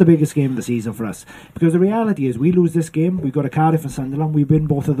 It's not the biggest game of the season for us, because the reality is, we lose this game, we go to Cardiff and Sunderland, we win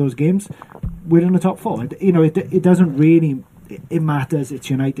both of those games, we're in the top 4. It doesn't really, it matters. It's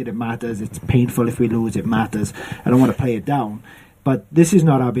United, it matters. It's painful if we lose, it matters. I don't want to play it down, but this is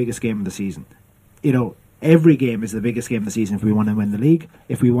not our biggest game of the season. You know, every game is the biggest game of the season if we want to win the league.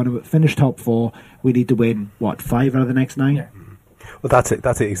 If we want to finish top 4, we need to win, 5 out of the next 9? Yeah. Well, that's it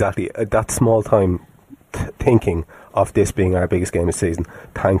exactly. That small time thinking of this being our biggest game of the season,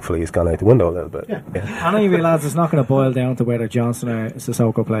 thankfully, has gone out the window a little bit. Yeah. And anyway, lads, it's not going to boil down to whether Johnson or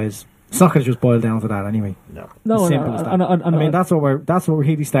Sissoko plays. It's not going to just boil down to that anyway. No, simple as that. I mean, that's what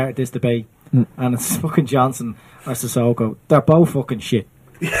really started this debate, and it's fucking Johnson or Sissoko. They're both fucking shit.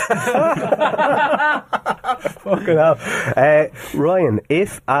 Fucking hell. Ryan,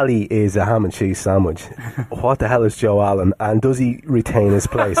 if Ali is a ham and cheese sandwich, what the hell is Joe Allen, and does he retain his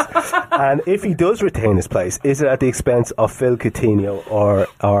place? And if he does retain his place, is it at the expense of Phil Coutinho or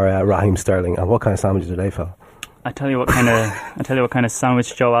Raheem Sterling? And what kind of sandwiches are they, Phil? I tell you what kind of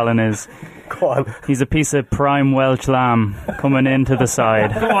sandwich Joe Allen is. Go on. He's a piece of prime Welsh lamb coming into the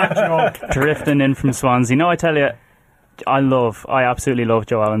side. Go on, Joe. Drifting in from Swansea. No, I tell you, I absolutely love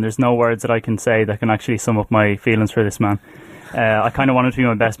Joe Allen. There's no words that I can say that can actually sum up my feelings for this man. I kind of wanted to be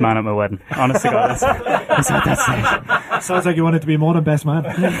my best man at my wedding. Honest to God, it's at that stage. Sounds like you wanted to be more than best man.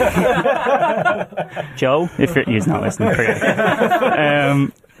 Joe, if he's not listening, forget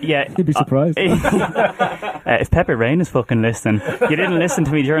it. Yeah, he'd be surprised. If Pepper Rain is fucking listening, you didn't listen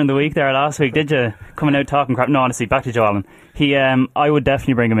to me during the week there last week, did you? Coming out talking crap. No, honestly, back to Joe Allen. I would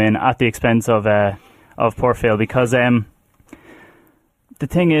definitely bring him in at the expense of poor Phil, because the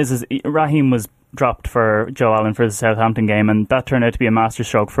thing is Raheem was dropped for Joe Allen for the Southampton game, and that turned out to be a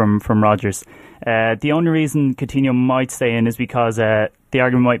masterstroke from Rodgers. The only reason Coutinho might stay in is because the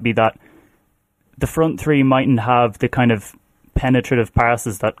argument might be that the front three mightn't have the kind of penetrative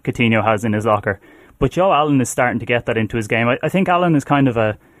passes that Coutinho has in his locker, but Joe Allen is starting to get that into his game. I think Allen is kind of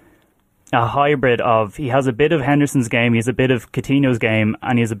a hybrid of, he has a bit of Henderson's game, he has a bit of Coutinho's game,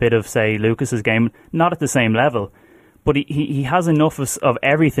 and he has a bit of, say, Lucas's game, not at the same level, but he has enough of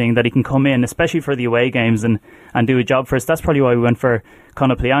everything that he can come in, especially for the away games, and do a job for us. That's probably why we went for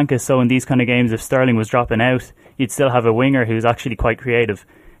Konoplyanka. So in these kind of games, if Sterling was dropping out, you'd still have a winger who's actually quite creative,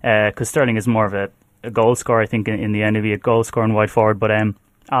 because Sterling is more of a goal scorer. I think in the end he'd be a goal scorer and wide forward, but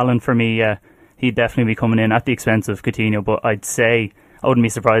Allen, for me, he'd definitely be coming in at the expense of Coutinho, but I'd say I wouldn't be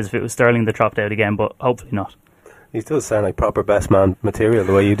surprised if it was Sterling that dropped out again, but hopefully not. He does sound like proper best man material,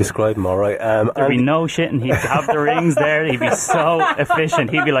 the way you describe him, all right. There'd be no shitting. He'd have the rings there. He'd be so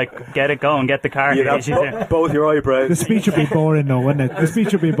efficient. He'd be like, get it going, get the car. You'd have both your eyebrows. The speech would be boring, though, wouldn't it? The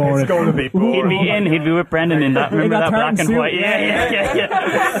speech would be boring. It's going to be boring. He'd be with Brendan in that, remember that black and white? Yeah.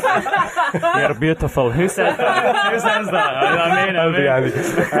 You're beautiful. Who says that? Who says that?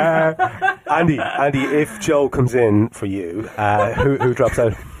 I mean. Andy, if Joe comes in for you, who drops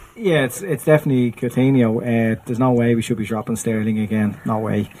out? Yeah, it's definitely Coutinho. There's no way we should be dropping Sterling again. No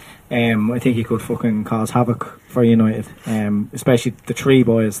way. I think he could fucking cause havoc for United, especially the three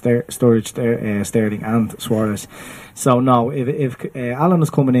boys, Sturridge, Sterling and Suarez. So no, if Allen is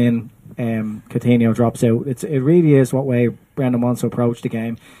coming in, Coutinho drops out. It really is what way Brendan wants to approach the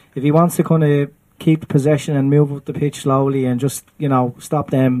game. If he wants to kind of keep possession and move up the pitch slowly and just, stop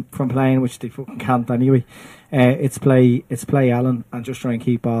them from playing, which they fucking can't anyway. It's play Alan and just try and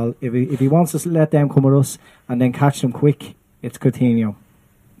keep ball. If he wants to let them come at us and then catch them quick, it's Coutinho.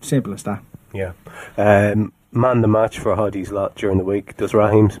 Simple as that. Yeah. Man the match for Hoddy's lot during the week. Does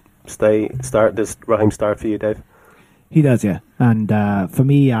Raheem start? Does Raheem start for you, Dave? He does, yeah. And for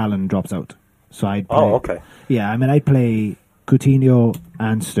me, Alan drops out. So I'd play, okay. Yeah, I mean, I'd play Coutinho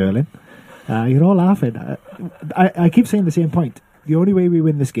and Sterling. You're all laughing. I keep saying the same point. The only way we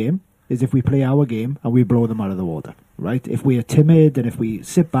win this game is if we play our game and we blow them out of the water, right? If we are timid and if we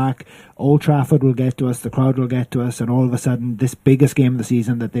sit back, Old Trafford will get to us, the crowd will get to us, and all of a sudden, this biggest game of the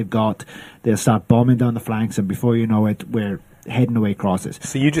season that they've got, they'll start bombing down the flanks, and before you know it, we're heading away crosses.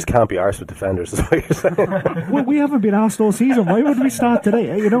 So you just can't be arsed with defenders, is what you're saying? Well, we haven't been arsed all season. Why would we start today?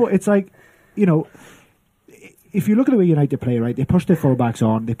 It's like, if you look at the way United play, right, they push their fullbacks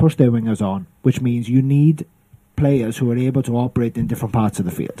on, they push their wingers on, which means you need players who are able to operate in different parts of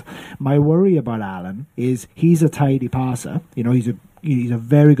the field. My worry about Alan is he's a tidy passer. He's a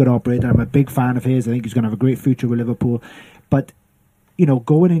very good operator. I'm a big fan of his. I think he's going to have a great future with Liverpool. But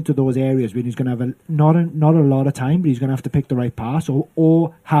going into those areas when he's going to have not a lot of time, but he's going to have to pick the right pass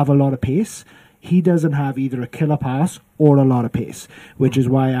or have a lot of pace. He doesn't have either a killer pass or a lot of pace, which is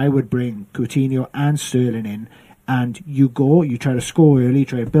why I would bring Coutinho and Sterling in. And you try to score early,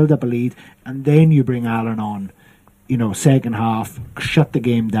 try to build up a lead, and then you bring Alan on. Second half, shut the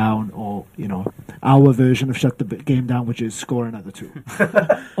game down, or our version of shut the game down, which is score another 2.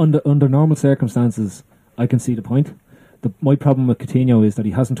 Under normal circumstances, I can see the point. My problem with Coutinho is that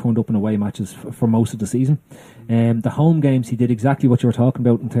he hasn't turned up in away matches for most of the season. The home games, he did exactly what you were talking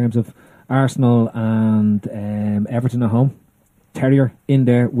about in terms of Arsenal and Everton at home. Terrier in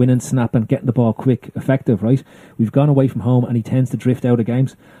there, winning, snapping, getting the ball quick, effective, right? We've gone away from home and he tends to drift out of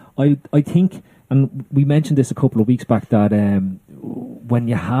games. I think, and we mentioned this a couple of weeks back, that when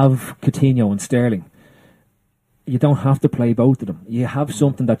you have Coutinho and Sterling, you don't have to play both of them. You have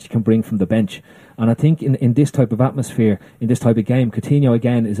something that you can bring from the bench. And I think in this type of atmosphere, in this type of game, Coutinho,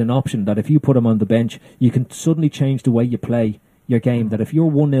 again, is an option that if you put him on the bench, you can suddenly change the way you play your game. That if you're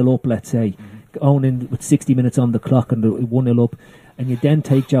 1-0 up, let's say, going in with 60 minutes on the clock and 1-0 up, and you then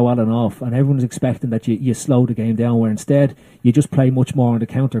take Joe Allen off, and everyone's expecting that you slow the game down, where instead you just play much more on the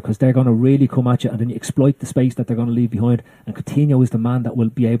counter because they're going to really come at you, and then you exploit the space that they're going to leave behind. And Coutinho is the man that will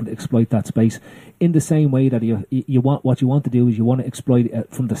be able to exploit that space in the same way that you want to do is you want to exploit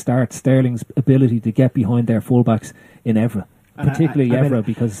from the start Sterling's ability to get behind their fullbacks in Evra, particularly Evra,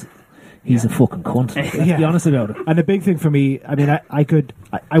 because he's a fucking cunt. Let's be honest about it. And the big thing for me,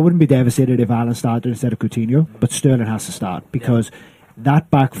 I wouldn't be devastated if Alan started instead of Coutinho, but Sterling has to start because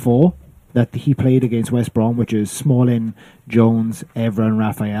that back four that he played against West Brom, which is Smalling, Jones, Evra and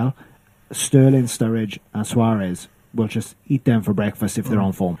Raphael, Sterling, Sturridge and Suarez will just eat them for breakfast if they're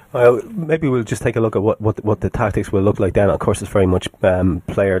on form. Well, maybe we'll just take a look at what the tactics will look like then. Of course, it's very much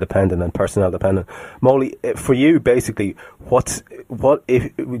player dependent and personnel dependent. Molly, for you, basically, would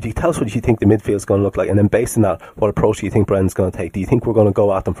you tell us what you think the midfield's going to look like, and then based on that, what approach do you think Brendan's going to take? Do you think we're going to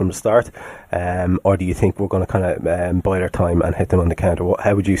go at them from the start, or do you think we're going to kind of bide our time and hit them on the counter?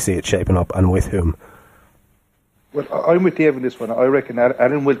 How would you see it shaping up, and with whom? Well, I'm with Dave on this one. I reckon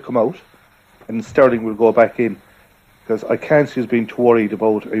Alan will come out, and Sterling will go back in. Because I can't see us being too worried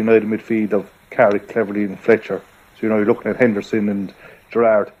about a United midfield of Carrick, Cleverley and Fletcher. So, you're looking at Henderson and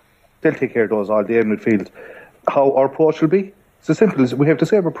Gerrard. They'll take care of those all day in midfield. How our approach will be? It's as simple as we have the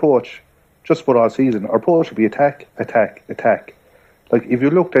same approach just for all season. Our approach will be attack, attack, attack. Like, if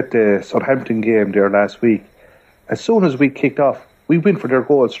you looked at the Southampton game there last week, as soon as we kicked off, we went for their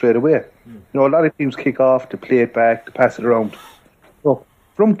goal straight away. A lot of teams kick off to play it back, to pass it around. So,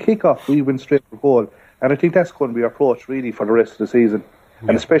 from kick-off, we went straight for goal. And I think that's going to be our approach, really, for the rest of the season. Yeah.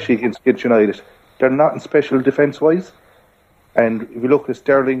 And especially against United. They're not in special defence-wise. And if you look at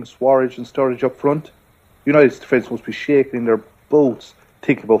Sterling, Suarez and Sturridge up front, United's defence must be shaking in their boots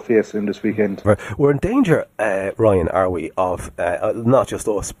thinking about facing them this weekend. We're in danger, Ryan, are we, of, not just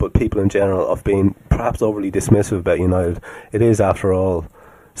us, but people in general, of being perhaps overly dismissive about United. It is, after all,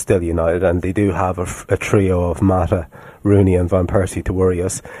 still United, and they do have a trio of Mata, Rooney and Van Persie to worry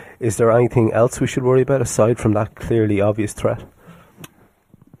us. Is there anything else we should worry about aside from that clearly obvious threat?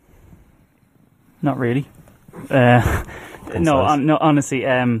 Not really. No, honestly,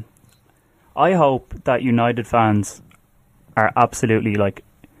 I hope that United fans are absolutely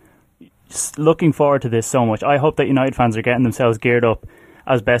looking forward to this so much. I hope that United fans are getting themselves geared up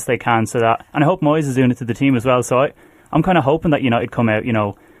as best they can, and I hope Moyes is doing it to the team as well. So I'm kind of hoping that United come out,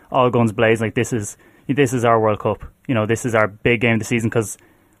 all guns blazing, like this is our World Cup. This is our big game of the season, because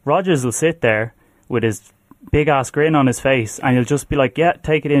Rodgers will sit there with his big ass grin on his face, and he'll just be like, yeah,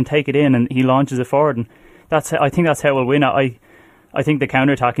 take it in, and he launches it forward, and I think that's how we'll win it. I think the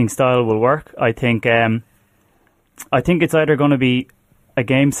counter-attacking style will work. I think it's either going to be a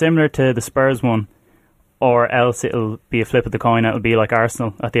game similar to the Spurs one, or else it'll be a flip of the coin. It'll be like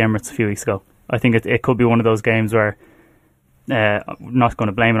Arsenal at the Emirates a few weeks ago. I think it could be one of those games where I'm not going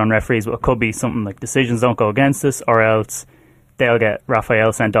to blame it on referees, but it could be something like decisions don't go against us, or else they'll get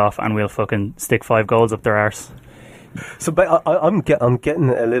Raphael sent off and we'll fucking stick 5 goals up their arse. So I'm getting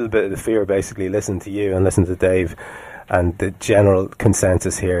a little bit of the fear, basically, listening to you and listening to Dave, and the general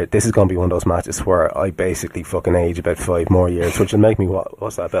consensus here. This is going to be one of those matches where I basically fucking age about 5 more years, which will make me,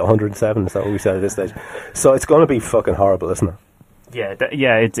 what's that, about 107? Is that what we said at this stage? So it's going to be fucking horrible, isn't it?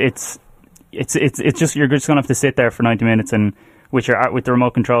 Yeah, it's just, you're just going to have to sit there for 90 minutes and with the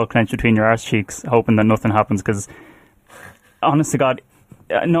remote control clenched between your arse cheeks, hoping that nothing happens, because honest to God,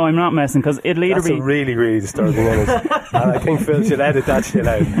 no, I'm not messing, because it'll either be... That's a really, really disturbing image. And I think Phil should edit that shit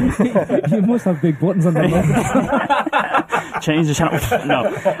out. You must have big buttons on that. Change the channel. No.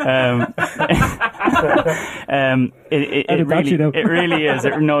 It really is.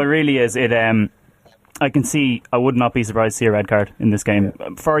 It really is. I can see, I would not be surprised to see a red card in this game.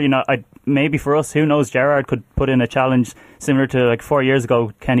 Maybe for us, who knows, Gerrard could put in a challenge similar to like 4 years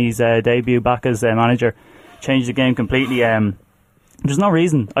ago, Kenny's debut back as manager, changed the game completely. There's no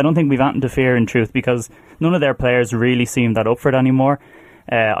reason. I don't think we've anything to fear, in truth, because none of their players really seem that up for it anymore.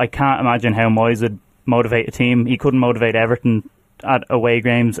 I can't imagine how Moyes would motivate a team. He couldn't motivate Everton at away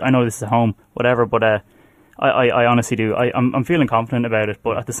games. I know this is at home, whatever, but I honestly do. I'm feeling confident about it,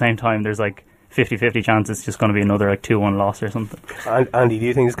 but at the same time, there's like 50-50 chance it's just going to be another like 2-1 loss or something. Andy, do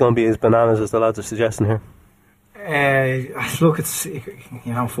you think it's going to be as bananas as the lads are suggesting here? Look, it's,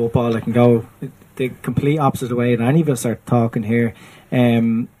 football. It can go the complete opposite way, and any of us are talking here.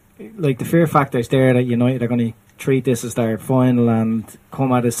 Like the fear factor is there that United are going to treat this as their final and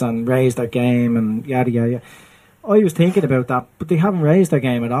come at us and raise their game and yada yada. I was thinking about that, but they haven't raised their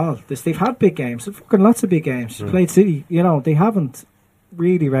game at all. They've had big games, fucking lots of big games. Played City, they haven't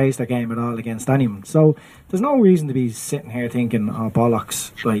really raised their game at all against anyone. So there's no reason to be sitting here thinking, oh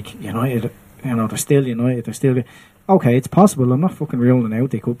bollocks, like United. They're still United. They're still... Okay, it's possible. I'm not fucking ruling out.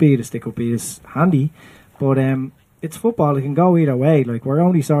 They could beat us. They could be as handy. But it's football. It can go either way. Like, we're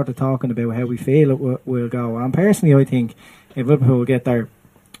only sort of talking about how we feel it will go. And personally, I think if Liverpool get their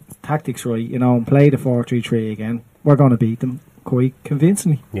tactics right, and play the 4-3-3 again, we're going to beat them quite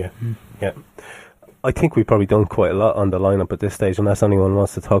convincingly. Yeah. I think we've probably done quite a lot on the lineup at this stage, unless anyone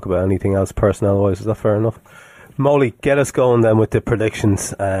wants to talk about anything else personnel-wise. Is that fair enough? Molly, get us going then with the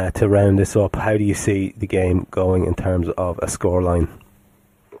predictions to round this up. How do you see the game going in terms of a scoreline?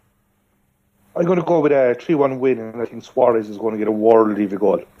 I'm going to go with a 3-1 win, and I think Suarez is going to get a worldly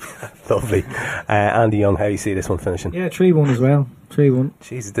goal. Lovely. Andy Young, how do you see this one finishing? Yeah, 3-1 as well. 3-1.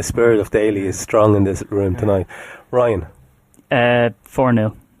 Jesus, the spirit of Daly is strong in this room tonight. Ryan?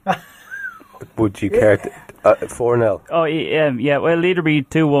 4-0. Would you care to... 4-0? Oh, yeah. Well, it'll either be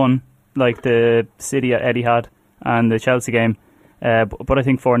 2-1, like the City at Etihad and the Chelsea game, but I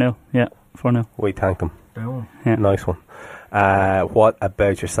think 4-0. Yeah, 4-0. We thank them. Yeah. Nice one. What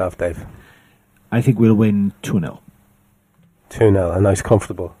about yourself, Dave? I think we'll win 2-0. 2-0, a nice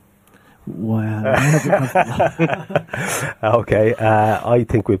comfortable. Well, okay, I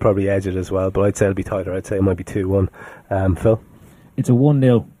think we'll probably edge it as well, but I'd say it'll be tighter. I'd say it might be 2-1. Phil? It's a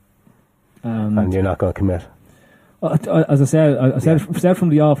 1-0. And you're not going to commit? As I said from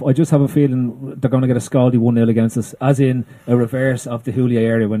the off, I just have a feeling they're going to get a scaldy 1-0 against us, as in a reverse of the Houllier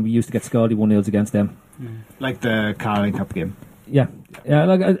area when we used to get scaldy 1-0s against them. Like the Carling Cup game. Yeah,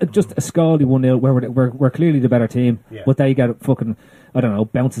 like just a scaldy 1-0 where we're clearly the better team, but they get fucking, I don't know,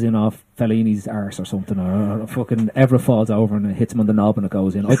 bounces in off Fellaini's arse or something, or fucking Evra falls over and it hits him on the knob and it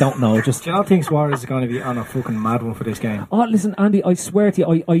goes in. I don't know. Just do you not think Suarez is going to be on a fucking mad one for this game? Oh, listen, Andy, I swear to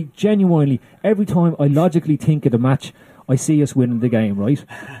you, I genuinely, every time I logically think of the match, I see us winning the game, right?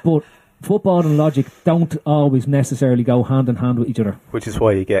 But football and logic don't always necessarily go hand in hand with each other. Which is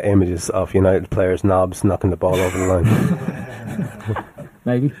why you get images of United players' knobs knocking the ball over the line.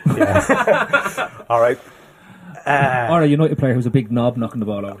 Maybe. Yeah. All right. Or a United player who's a big knob knocking the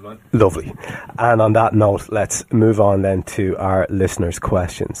ball over the line. Lovely. And on that note, let's move on then to our listeners'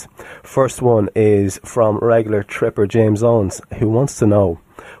 questions. First one is from regular tripper James Owens, who wants to know,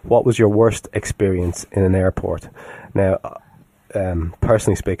 what was your worst experience in an airport? Now,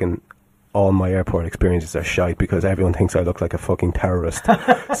 personally speaking, all my airport experiences are shite because everyone thinks I look like a fucking terrorist.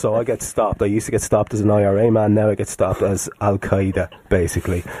 So I get stopped. I used to get stopped as an IRA man. Now I get stopped as Al-Qaeda,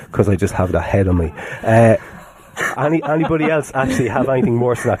 basically, because I just have that head on me. Anybody else actually have anything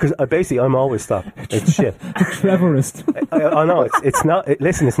worse than that? Because basically, I'm always stopped. It's shit. Trevorist. I know it's not.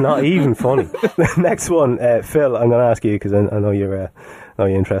 Listen, it's not even funny. Next one, Phil. I'm going to ask you because I know you're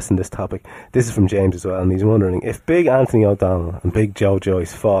interested in this topic. This is from James as well, and he's wondering if Big Anthony O'Donnell and Big Joe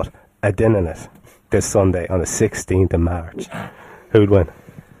Joyce fought a Dinanit this Sunday on the 16th of March, who'd win?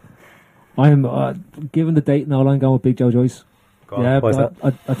 I'm given the date and all. I'm going with Big Joe Joyce. Yeah, but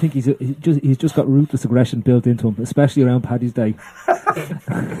I think he's just got ruthless aggression built into him, especially around Paddy's Day.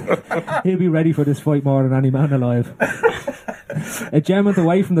 He'll be ready for this fight more than any man alive. A gem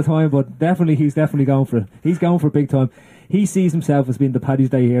away from the time, but he's definitely going for it. He's going for big time. He sees himself as being the Paddy's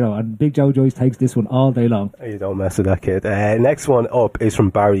Day hero, and Big Joe Joyce takes this one all day long. You don't mess with that kid. Next one up is from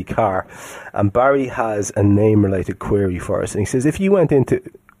Barry Carr, and Barry has a name-related query for us, and he says, if you went into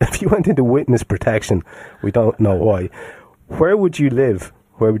witness protection, we don't know why, where would you live,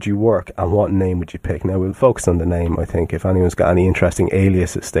 where would you work, and what name would you pick? Now, we'll focus on the name, I think, if anyone's got any interesting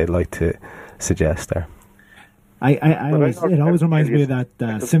aliases they'd like to suggest there. It always reminds me of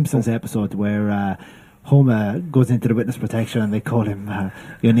that Simpsons episode where Homer goes into the witness protection and they call him,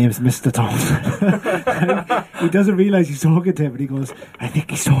 your name's Mr. Thompson. He doesn't realise he's talking to him, but he goes, I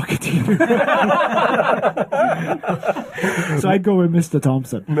think he's talking to you. So I'd go with Mr.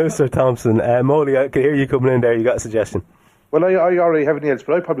 Thompson. Mr. Thompson. Molly, I can hear you coming in there. You got a suggestion? Well, I already have an alias,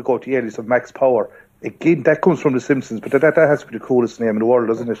 but I'd probably go to the alias of Max Power. Again, that comes from The Simpsons, but that has to be the coolest name in the world,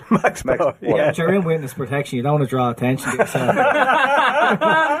 doesn't it? Max Power. Yeah, but you're in witness protection. You don't want to draw attention to yourself.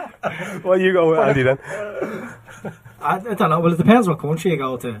 Well, you go with Andy then. I don't know. Well, it depends what country you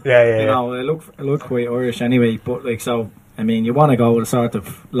go to. Yeah. You know, it look quite Irish anyway, but like so. I mean, you want to go with a sort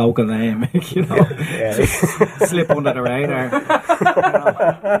of local name, you know, just slip under the radar.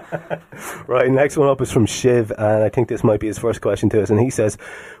 Right, next one up is from Shiv, and I think this might be his first question to us, and he says,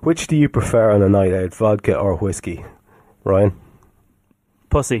 which do you prefer on a night out, vodka or whiskey? Ryan?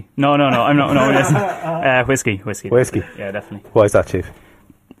 Pussy. No, I'm not. No, listen. Whiskey. Whiskey? Yeah, definitely. Why is that, Chief?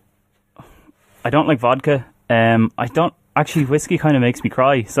 I don't like vodka. I don't. Actually, whiskey kind of makes me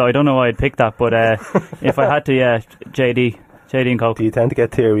cry, so I don't know why I'd pick that. But if I had to, JD and Coke. Do you tend to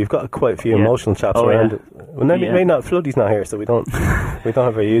get teary? We've got quite a few emotional chaps around. Yeah. Well, maybe not. Floodie's not here, so we don't have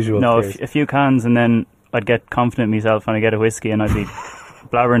our usual. No, tears. a few cans, and then I'd get confident in myself, and I'd get a whiskey, and I'd be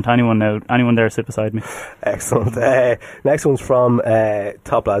blabbering to anyone there sit beside me. Excellent. Next one's from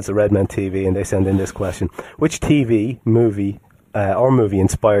Top Lads of Redmen TV, and they send in this question: which TV, movie, or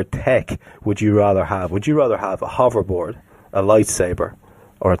movie-inspired tech would you rather have? Would you rather have a hoverboard, a lightsaber,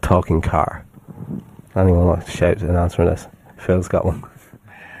 or a talking car? Anyone want to shout an answer on this? Phil's got one.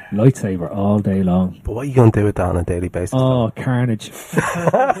 Lightsaber all day long. But what are you going to do with that on a daily basis? Oh, carnage.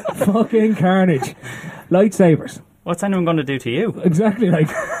 Fucking carnage. Lightsabers. What's anyone going to do to you? Exactly, like,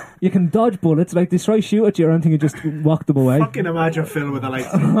 you can dodge bullets, like, they try to shoot at you or anything, you just walk them away. Fucking imagine Phil with a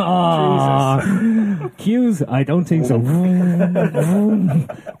lightsaber. Cues? I don't think so.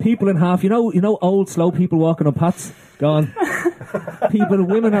 People in half, you know old slow people walking up hats? Gone.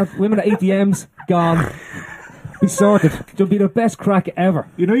 Women at ATMs? Gone. Be sorted. It'll be the best crack ever.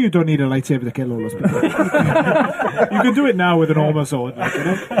 You know you don't need a lightsaber to kill all those people. You can do it now with an Oma sword, like, you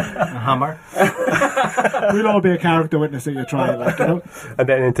know? A hammer. We'll all be a character witness in your trial, like, you know? And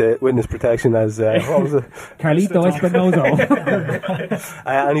then into witness protection as what was it? Carlito Espinosa.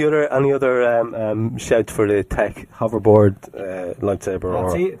 Any other shout for the tech hoverboard, lightsaber? Well,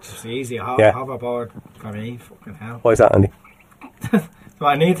 or it's easy. Hoverboard for me. Fucking hell. Why is that, Andy? So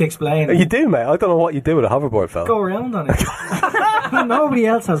I need to explain. You do, mate. I don't know what you do with a hoverboard, fella. Go around on it. Nobody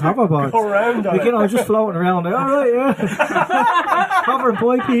else has hoverboards. Go around on it. Just floating around. All right, yeah. Hovering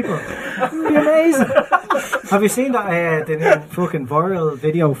by people. It'd be amazing. Have you seen that the new fucking viral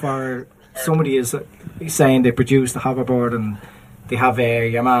video for somebody is saying they produced the hoverboard and they have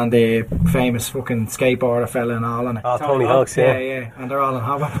your man, the famous fucking skateboarder fella and all on it. Oh, Tony Hawk's, yeah. Yeah, and they're all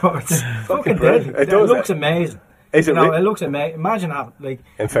on hoverboards. Fucking brilliant. deadly. It looks amazing. Is it it looks amazing. Imagine that. Like,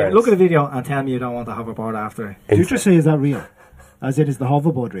 look at the video and tell me you don't want a hoverboard after. Did you just say, is that real? As it is the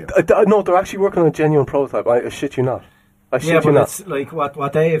hoverboard real? No, they're actually working on a genuine prototype. I shit you not. It's like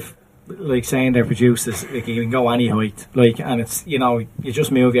what they've like saying they're produced is like you can go any height, like, and it's you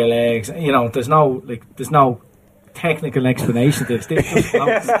just move your legs. There's no technical explanation to this.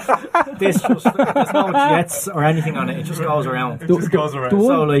 There's no jets or anything on it. It just goes around. It just goes around.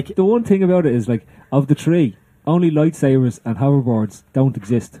 The one thing about it is, like, of the three, only lightsabers and hoverboards don't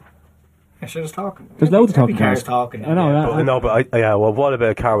exist. Yeah, sure, there's talking. There's loads of Every talking car's cars. talking. I know. Well, what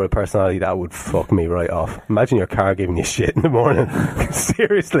about a car with a personality? That would fuck me right off. Imagine your car giving you shit in the morning.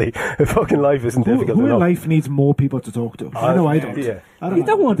 Seriously, fucking life isn't difficult Who in enough. life needs more people to talk to? I know I don't. Yeah. You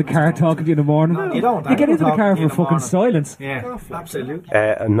don't want the car talking to you in the morning. No, you don't. You get into the car for in fucking silence. Yeah, absolutely.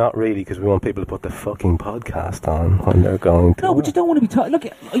 Not really, because we want people to put the fucking podcast on when they're going to. No, but you don't want to be talking. Look,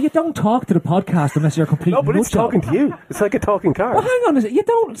 you don't talk to the podcast unless you're completely. No, but it's talking to you. It's like a talking car. Well, hang on a second. You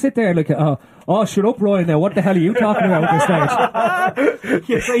don't sit there like, oh, shut up, Ryan. Now, what the hell are you talking about at this stage?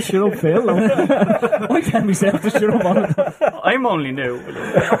 You say shut up, Phil. I tell myself to shut up on it. I'm only new.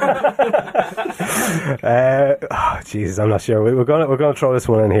 Jesus, I'm not sure. We're gonna throw this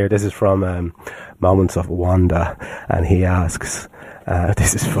one in here. This is from Moments of Wanda, and he asks.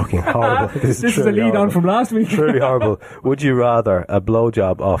 This is fucking horrible. This is a lead horrible. on from last week. Truly horrible. Would you rather a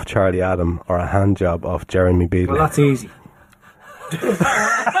blowjob off Charlie Adam or a hand job off Jeremy Beadle? Well, that's easy.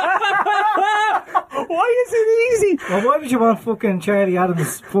 Why is it easy? Well, why would you want fucking Charlie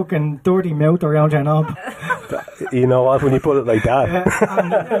Adams' fucking dirty mouth around your knob? You know what? When you put it like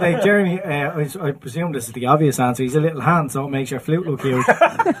that. Like Jeremy, I presume this is the obvious answer. He's a little hand, so it makes your flute look huge.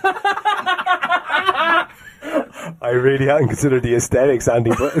 I really hadn't considered the aesthetics,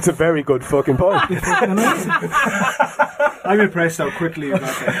 Andy, but it's a very good fucking point. I'm impressed how quickly you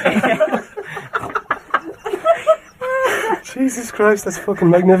got there. Jesus Christ, that's fucking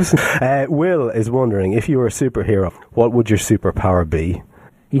magnificent. Will is wondering, if you were a superhero, what would your superpower be?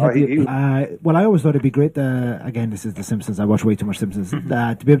 Well, I always thought it'd be great. Again, this is The Simpsons. I watch way too much Simpsons.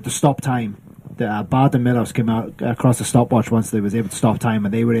 To be able to stop time. Bart and Milhouse came out across a stopwatch once. They was able to stop time,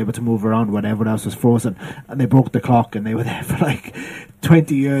 and they were able to move around when everyone else was frozen. And they broke the clock, and they were there for like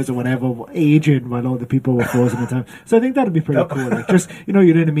 20 years or whatever, aging while all the people were frozen in time. So I think that'd be pretty cool. Like, just, you're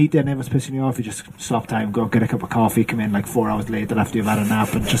in a meeting and everyone's pissing you off. You just stop time, go get a cup of coffee, come in like 4 hours later after you've had a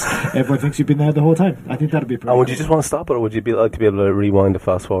nap, and just everyone thinks you've been there the whole time. I think that'd be pretty. And would you just want to stop it, or would you like to be able to rewind and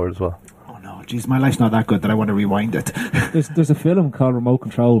fast forward as well? Oh no, jeez, my life's not that good that I want to rewind it. There's a film called Remote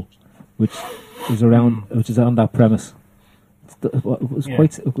Control, which is on that premise. It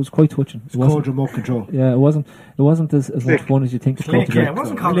was quite touching. It's called Remote Control. Yeah, it wasn't as much fun as you think it's going to be. Yeah, it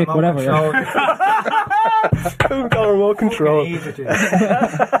wasn't called Remote Control. Who got Remote Control?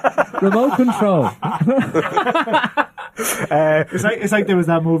 Remote Control. It's like there was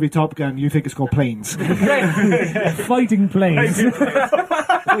that movie Top Gun. You think it's called Planes? Fighting planes.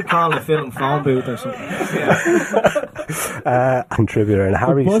 We call it film phone booth or something. Contributor, and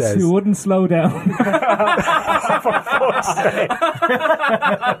Harry bus says, who wouldn't slow down. for fuck's sake.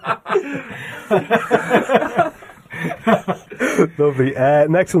 Lovely.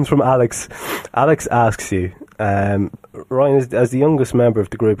 Next one's from Alex. Alex asks you, Ryan, as the youngest member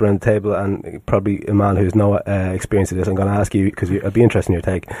of the group around the table, and probably a man who's no experience of this, I'm going to ask you, because I'd be interested in your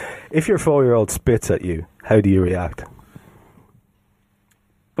take. If your 4-year-old spits at you, how do you react?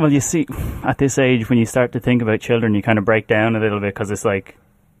 Well, you see, at this age, when you start to think about children, you kind of break down a little bit, because it's like,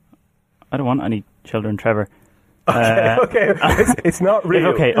 I don't want any children, Trevor. Okay. It's not real.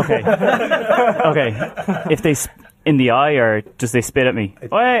 Okay. If they in the eye, or does they spit at me?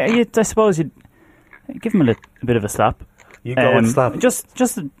 Well, I suppose you'd give them a bit of a slap. You go and slap.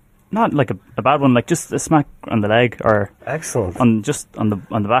 Just not like a bad one, like just a smack on the leg, or excellent on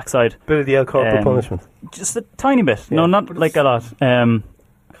the backside. Bit of the El Corporal punishment. Just a tiny bit. Yeah. No, not like a lot.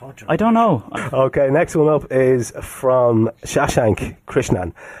 I don't know. Okay, next one up is from Shashank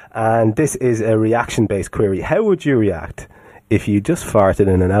Krishnan, and this is a reaction-based query. How would you react if you just farted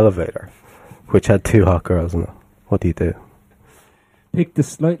in an elevator which had 2 hot girls in it? What do you do? Pick the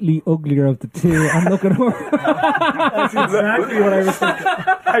slightly uglier of the 2 and look at her. That's exactly what I was thinking.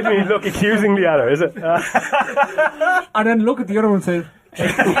 How do you look accusingly at her, is it? And then look at the other one and say, give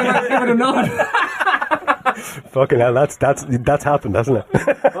it a nod. Fucking hell, that's happened, hasn't it?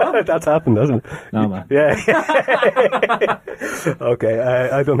 That's happened, hasn't it? No, man. Yeah. Okay,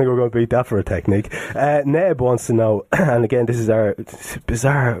 I don't think we're going to beat that for a technique. Neb wants to know, and again, this is our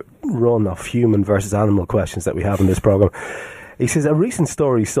bizarre run of human versus animal questions that we have in this programme. He says, a recent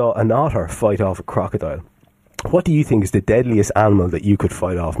story saw an otter fight off a crocodile. What do you think is the deadliest animal that you could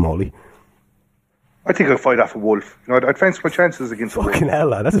fight off, Molly? I think I'd fight off a wolf. I'd fancy my chances against a wolf. Fucking hell,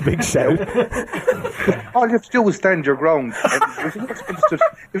 lad, that's a big shout. All you have to do is stand your ground. And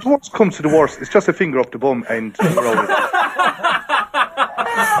if the worst comes to the worst, it's just a finger up the bum and you're over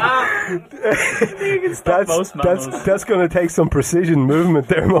That's going to take some precision movement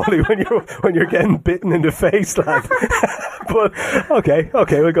there, Molly, when you're getting bitten in the face, lad. But okay,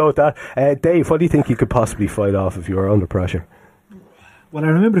 we'll go with that. Dave, what do you think you could possibly fight off if you were under pressure? Well, I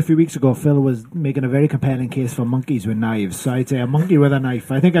remember a few weeks ago Phil was making a very compelling case for monkeys with knives. So I'd say a monkey with a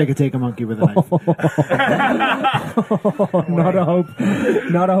knife. I think I could take a monkey with a knife. Not a hope.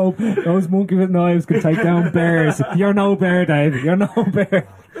 Not a hope. Those monkeys with knives could take down bears. You're no bear, Dave. You're no bear.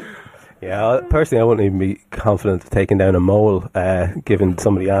 Yeah, personally, I wouldn't even be confident of taking down a mole, given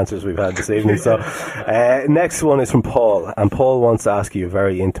some of the answers we've had this evening. So, next one is from Paul, and Paul wants to ask you a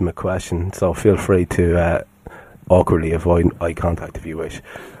very intimate question. So, feel free to awkwardly avoid eye contact if you wish.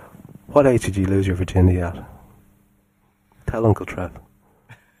 What age did you lose your virginity at? Tell Uncle Trev.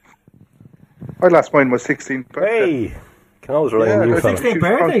 I lost mine my 16th birthday. Hey, can always rely on you, fella. 16th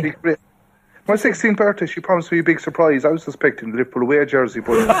birthday. My 16th birthday, she promised me a big surprise. I was suspecting the Liverpool away jersey,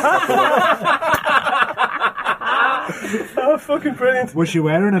 but oh, fucking brilliant. Was she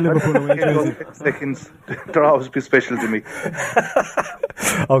wearing a Liverpool away jersey? Seconds, they'll always be special to me.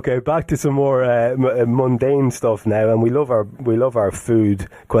 Okay, back to some more mundane stuff now, and we love our food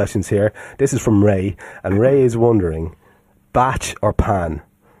questions here. This is from Ray, and Ray is wondering, batch or pan,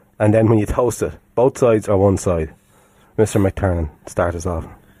 and then when you toast it, both sides or one side. Mr. McTurnan, start us off.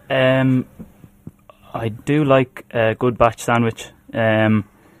 I do like a good batch sandwich.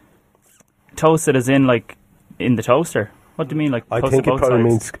 Toasted as in like in the toaster. What do you mean, like? I think it probably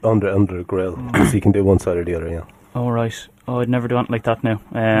means under the grill, so you can do one side or the other. Yeah. Oh right. Oh, I'd never do it like that now.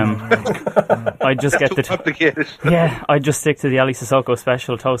 I just get the complicated. Yeah, I just stick to the Ali Sissoko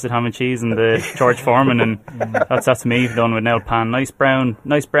special toasted ham and cheese and the George Foreman, and that's me done with nailed pan. Nice brown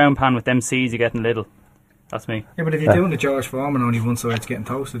pan with them seeds you get in Lidl. That's me. Yeah, but if you're doing the George Foreman, only one side's getting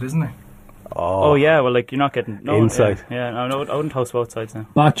toasted, isn't it? Oh yeah, well, like you're not getting inside. Yeah, no, I wouldn't toast both sides now.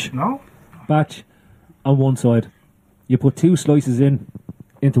 Batch. No? Batch on one side. You put 2 slices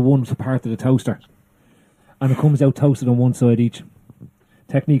into one part of the toaster, and it comes out toasted on one side each.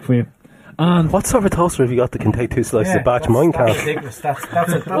 Technique for you. And what sort of toaster have you got that can take 2 slices of batch? Mine can't.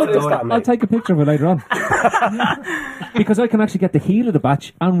 I'll take a picture of it later on. Because I can actually get the heel of the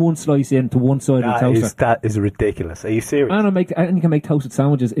batch and one slice into one side of the toaster. That is ridiculous. Are you serious? And you can make toasted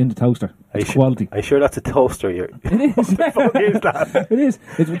sandwiches in the toaster. It's quality. Are you sure that's a toaster? It is. What the fuck is that? It is.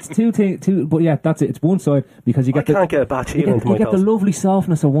 It's two. But yeah, that's it. It's one side because you get. I can't get a batch heel into my toast. You get the lovely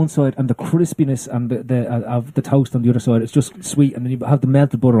softness on one side and the crispiness and of the toast on the other side. It's just sweet, and then you have the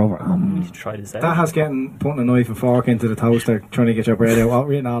melted butter over. You should try this out. That has putting a knife and fork into the toaster, trying to get your bread out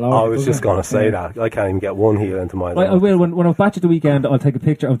written all over. I was just going to say that. I can't even get one heel into my. I will when I batch at the weekend. I'll take a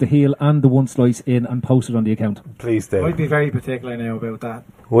picture of the heel and the one slice in and post it on the account. Please do. I'd be very particular now about that.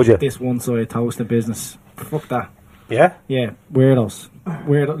 Would you? This one side toasting business. Fuck that. Yeah? Yeah, weirdos.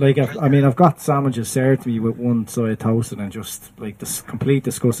 Like, I've got sandwiches served to me with one side toasted and just, like, this complete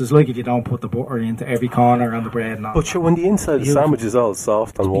disgust. It's like if you don't put the butter into every corner on the bread and all. But sure, when the inside of the sandwich is all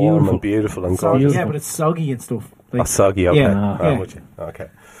soft and warm and beautiful and gorgeous. Yeah, but it's soggy and stuff. Like, soggy, okay. Yeah. Would you? Okay.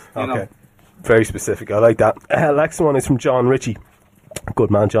 Okay. Very specific. I like that. Next one is from John Ritchie.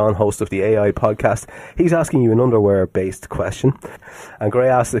 Good man John, host of the AI podcast. He's asking you an underwear-based question. And Gray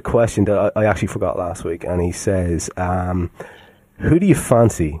asked a question that I actually forgot last week. And he says, who do you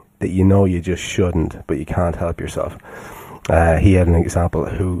fancy that you know you just shouldn't, but you can't help yourself? He had an example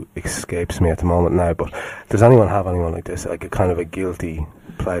who escapes me at the moment now. But does anyone have anyone like this? Like a kind of a guilty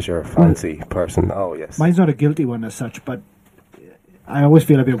pleasure, fancy person? Oh, yes. Mine's not a guilty one as such, but I always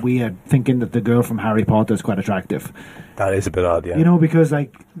feel a bit weird thinking that the girl from Harry Potter is quite attractive. That is a bit odd, yeah. You know, because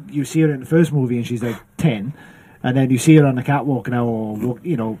like you see her in the first movie and she's like 10, and then you see her on the catwalk now, or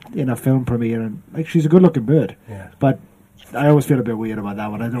you know, in a film premiere, and like she's a good-looking bird. Yeah. But I always feel a bit weird about that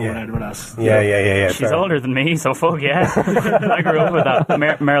one. I don't know what anyone else. Yeah. She's older than me, so fuck yeah. I grew up with that.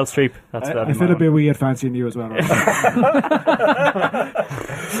 Meryl Streep. I feel a bit weird fancying you as well. Right?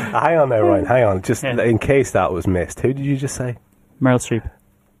 Hang on there, Ryan. Hang on, just in case that was missed. Who did you just say? Meryl Streep.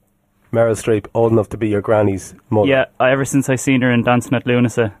 Meryl Streep, old enough to be your granny's mother. Yeah, ever since I seen her in Dancing at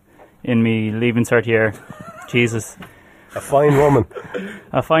Lunasa in me leaving cert year. Jesus. A fine woman.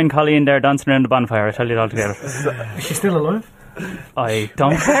 A fine Colleen there dancing around the bonfire, I tell you it all together. Is she still alive? I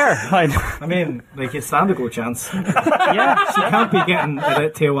don't care. I mean, like, you stand a good chance. Yeah, she can't be getting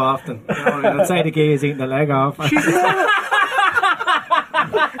it too often. You know, I'd say the guy is eating the leg off.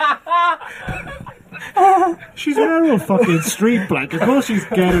 She's wearing a fucking street blank. Of course she's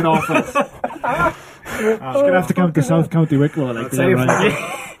getting off it. She's gonna have to come to South County Wicklow. Like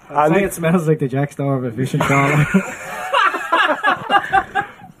I'd say it smells like the Jack Star of a fishing trawler.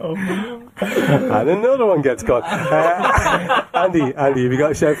 And another one gets caught. Andy, have you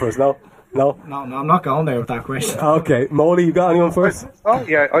got a shout for us? No, I'm not going there with that question. Okay, Molly, you got anyone first? Oh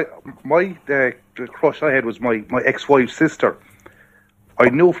yeah, the crush I had was my ex-wife's sister. I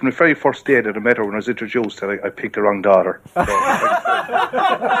knew from the very first day that I met her when I was introduced that I picked the wrong daughter. So,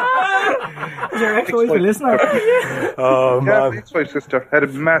 is your ex-wife a listener? Oh, man. My ex-wife sister had a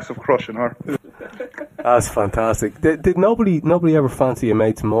massive crush on her. That's fantastic. Did nobody ever fancy a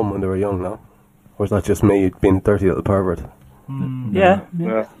mate's mum when they were young, no? Or was that just me being a dirty little pervert? Yeah.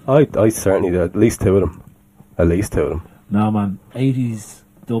 I certainly did. At least two of them. No, man. 80s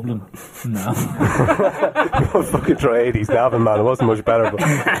Dublin. No. Fucking try 80s Gavin, man. It wasn't much better, but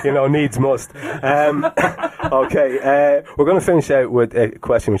needs must. Okay, we're going to finish out with a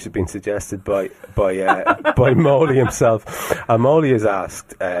question which has been suggested by Molly himself. And Molly has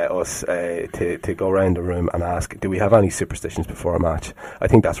asked us to go around the room and ask, do we have any superstitions before a match? I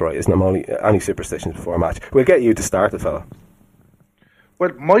think that's right, isn't it, Molly? Any superstitions before a match? We'll get you to start it, fella.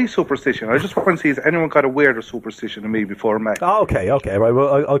 Well, my superstition, I just want to see has anyone got a weirder superstition than me before a match? Oh, okay, right.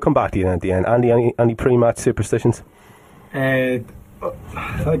 Well, I'll come back to you then at the end. Andy, any pre-match superstitions?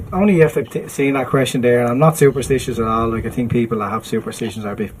 Only after seeing that question there, and I'm not superstitious at all. Like, I think people that have superstitions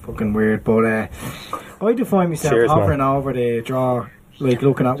are a bit fucking weird. But I do find myself hovering over the draw, like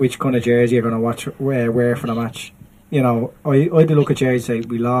looking at which kind of jersey you're going to wear for the match. I do look at jersey and say,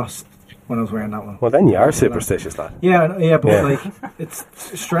 we lost when I was wearing that one. Well, then you are superstitious, lad. Yeah, but like, it's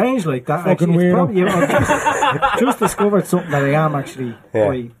strange like that. Fucking weird. I've just discovered something that I am actually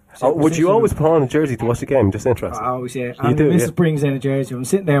quite. Would you always put on a jersey to watch the game? Just interested. I always, yeah. And Mrs. brings in a jersey. I'm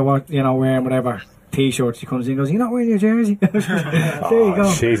sitting there, wearing whatever T-shirt. She comes in and goes, "You're not wearing your jersey." There you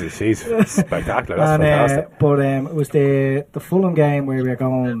go. Jesus, she's spectacular. That's fantastic. But it was the Fulham game where we were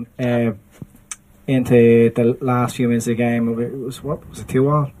going into the last few minutes of the game. It was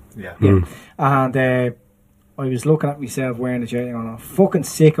 2-2? Yeah. And I was looking at myself wearing the jersey, and I'm fucking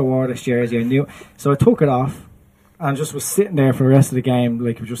sick of wearing this jersey. I knew, so I took it off and just was sitting there for the rest of the game,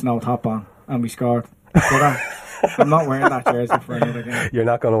 like with just no top on, and we scored. But I'm not wearing that jersey for another game. You're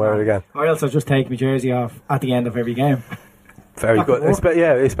not going to wear it again. Or else I'll just take my jersey off at the end of every game. Very good.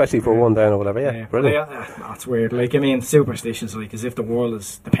 Especially for one down or whatever. Yeah, brilliant. That's weird. Like, I mean, superstitions, like as if the world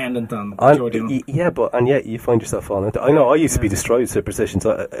is dependent on. And yet you find yourself falling into. I know. I used to be destroyed with superstitions,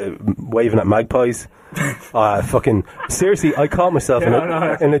 waving at magpies. Fucking seriously, I caught myself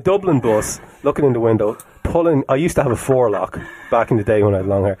in a Dublin bus, looking in the window, pulling. I used to have a forelock back in the day when I had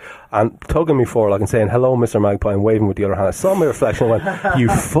long hair, and tugging me forelock and saying "Hello, Mr. Magpie," and waving with the other hand. I saw my reflection and went, "You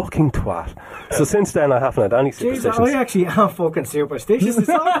fucking twat." So since then, I haven't had any superstitions. Jeez, I actually am fucking superstitious. It's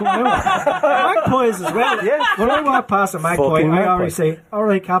all coming out. Magpies as well. Yeah. When I walk past a magpie, I always say, "All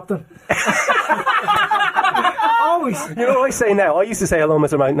right, Captain." Always. You know what I say now? I used to say "Hello,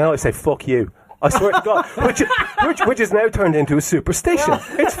 Mr. Magpie." Now I say "Fuck you." I swear to God, which is now turned into a superstition.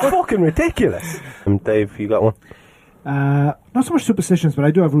 It's fucking ridiculous. Dave, you got one? Not so much superstitions, but I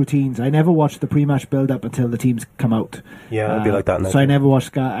do have routines. I never watch the pre-match build-up until the teams come out. Yeah, I'd be like that now. So I never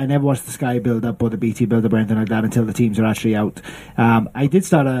watch the Sky build-up or the BT build-up or anything like that until the teams are actually out. I did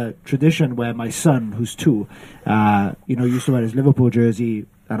start a tradition where my son, who's 2, used to wear his Liverpool jersey,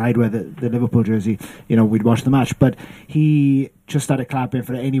 and I'd wear the Liverpool jersey. We'd watch the match, but he just started clapping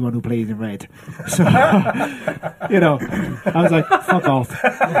for anyone who plays in red. So, I was like, fuck off.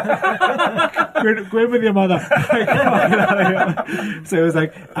 Go in with your mother. So it was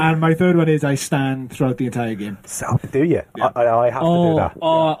like, and my third one is I stand throughout the entire game. So, do you? Yeah. I have to do that.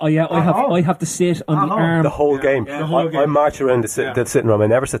 I have to sit on the arm. The whole game. Yeah. I march around the sitting room. I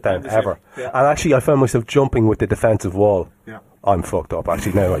never sit down, ever. Yeah. And actually, I found myself jumping with the defensive wall. Yeah. I'm fucked up,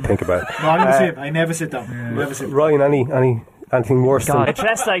 actually, now I think about it. No, I'm the same. I never sit down. Yeah. Ryan, anything worse than... I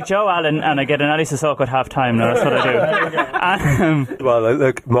dress like Joe Allen and I get an Ali Sissoko at half time now. That's what I do. Well,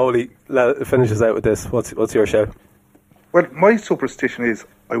 look, Molly, finish us out with this. What's your show? Well, my superstition is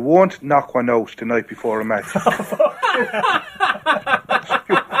I won't knock one out the night before a match.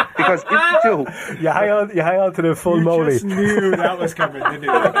 Because if you do... You hang on to the full Molly. You just knew that was coming, didn't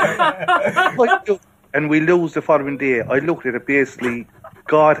you? And we lose the following day. I looked at it basically,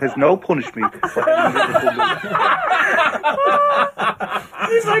 God has now punished me. He's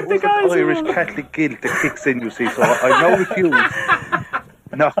like the guys Irish Catholic guilt that kicks in, you see. So I now refuse.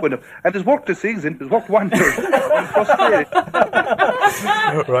 And it's worked this season. It's worked wonders. I'm frustrated.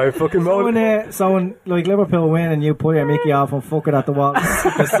 Right, fucking Molly. So when like Liverpool win and you pull your Mickey off and fuck it at the wall,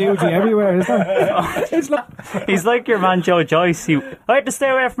 there's Suji everywhere, isn't it? He's like your man Joe Joyce. I had to stay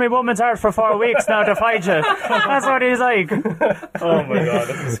away from my woman's heart for 4 weeks now to fight you. That's what he's like. Oh my God,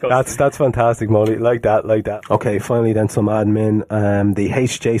 that's disgusting. That's fantastic, Molly. Like that. Okay, finally then some admin. The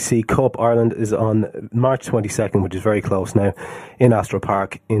HJC Cup Ireland is on March 22nd, which is very close now, in Astro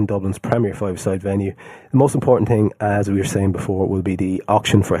Park in Dublin's premier five-side venue. The most important thing, as we were saying before, will be the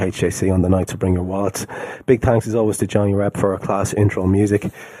auction for HJC on the night, so bring your wallets. Big thanks as always to Johnny Rep for our class intro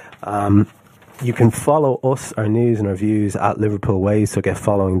music. You can follow us, our news and our views at Liverpool Ways, so get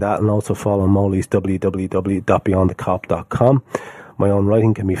following that, and also follow Molly's www.beyondthecop.com. My own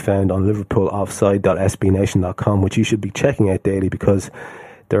writing can be found on liverpooloffside.sbnation.com, which you should be checking out daily because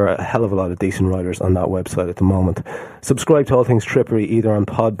there are a hell of a lot of decent writers on that website at the moment. Subscribe to All Things Trippery either on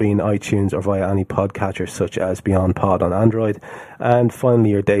Podbean, iTunes, or via any podcatcher such as Beyond Pod on Android. And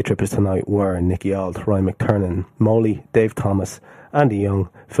finally, your day trippers tonight were Nicky Auld, Ryan McTurnan, Molly, Dave Thomas, Andy Young,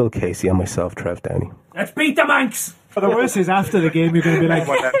 Phil Casey, and myself, Trev Downey. Let's beat the Manx! For the worst is after the game, you're going to be like,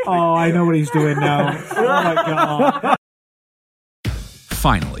 oh, I know what he's doing now. Oh my God.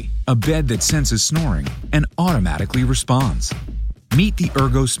 Finally, a bed that senses snoring and automatically responds. Meet the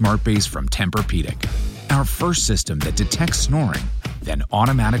Ergo Smart Base from Tempur-Pedic, our first system that detects snoring, then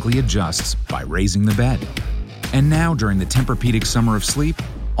automatically adjusts by raising the bed. And now, during the Tempur-Pedic Summer of Sleep,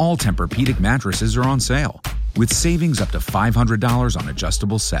 all Tempur-Pedic mattresses are on sale, with savings up to $500 on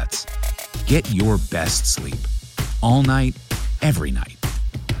adjustable sets. Get your best sleep, all night, every night.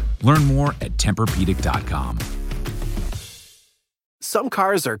 Learn more at TempurPedic.com. Some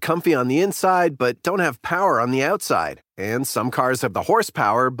cars are comfy on the inside, but don't have power on the outside. And some cars have the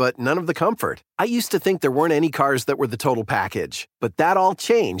horsepower, but none of the comfort. I used to think there weren't any cars that were the total package. But that all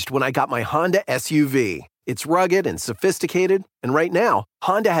changed when I got my Honda SUV. It's rugged and sophisticated. And right now,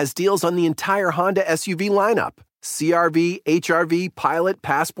 Honda has deals on the entire Honda SUV lineup. CR-V, HR-V, Pilot,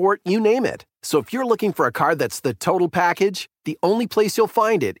 Passport, you name it. So if you're looking for a car that's the total package, the only place you'll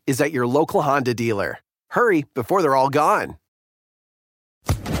find it is at your local Honda dealer. Hurry before they're all gone.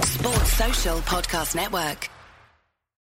 Sports Social Podcast Network.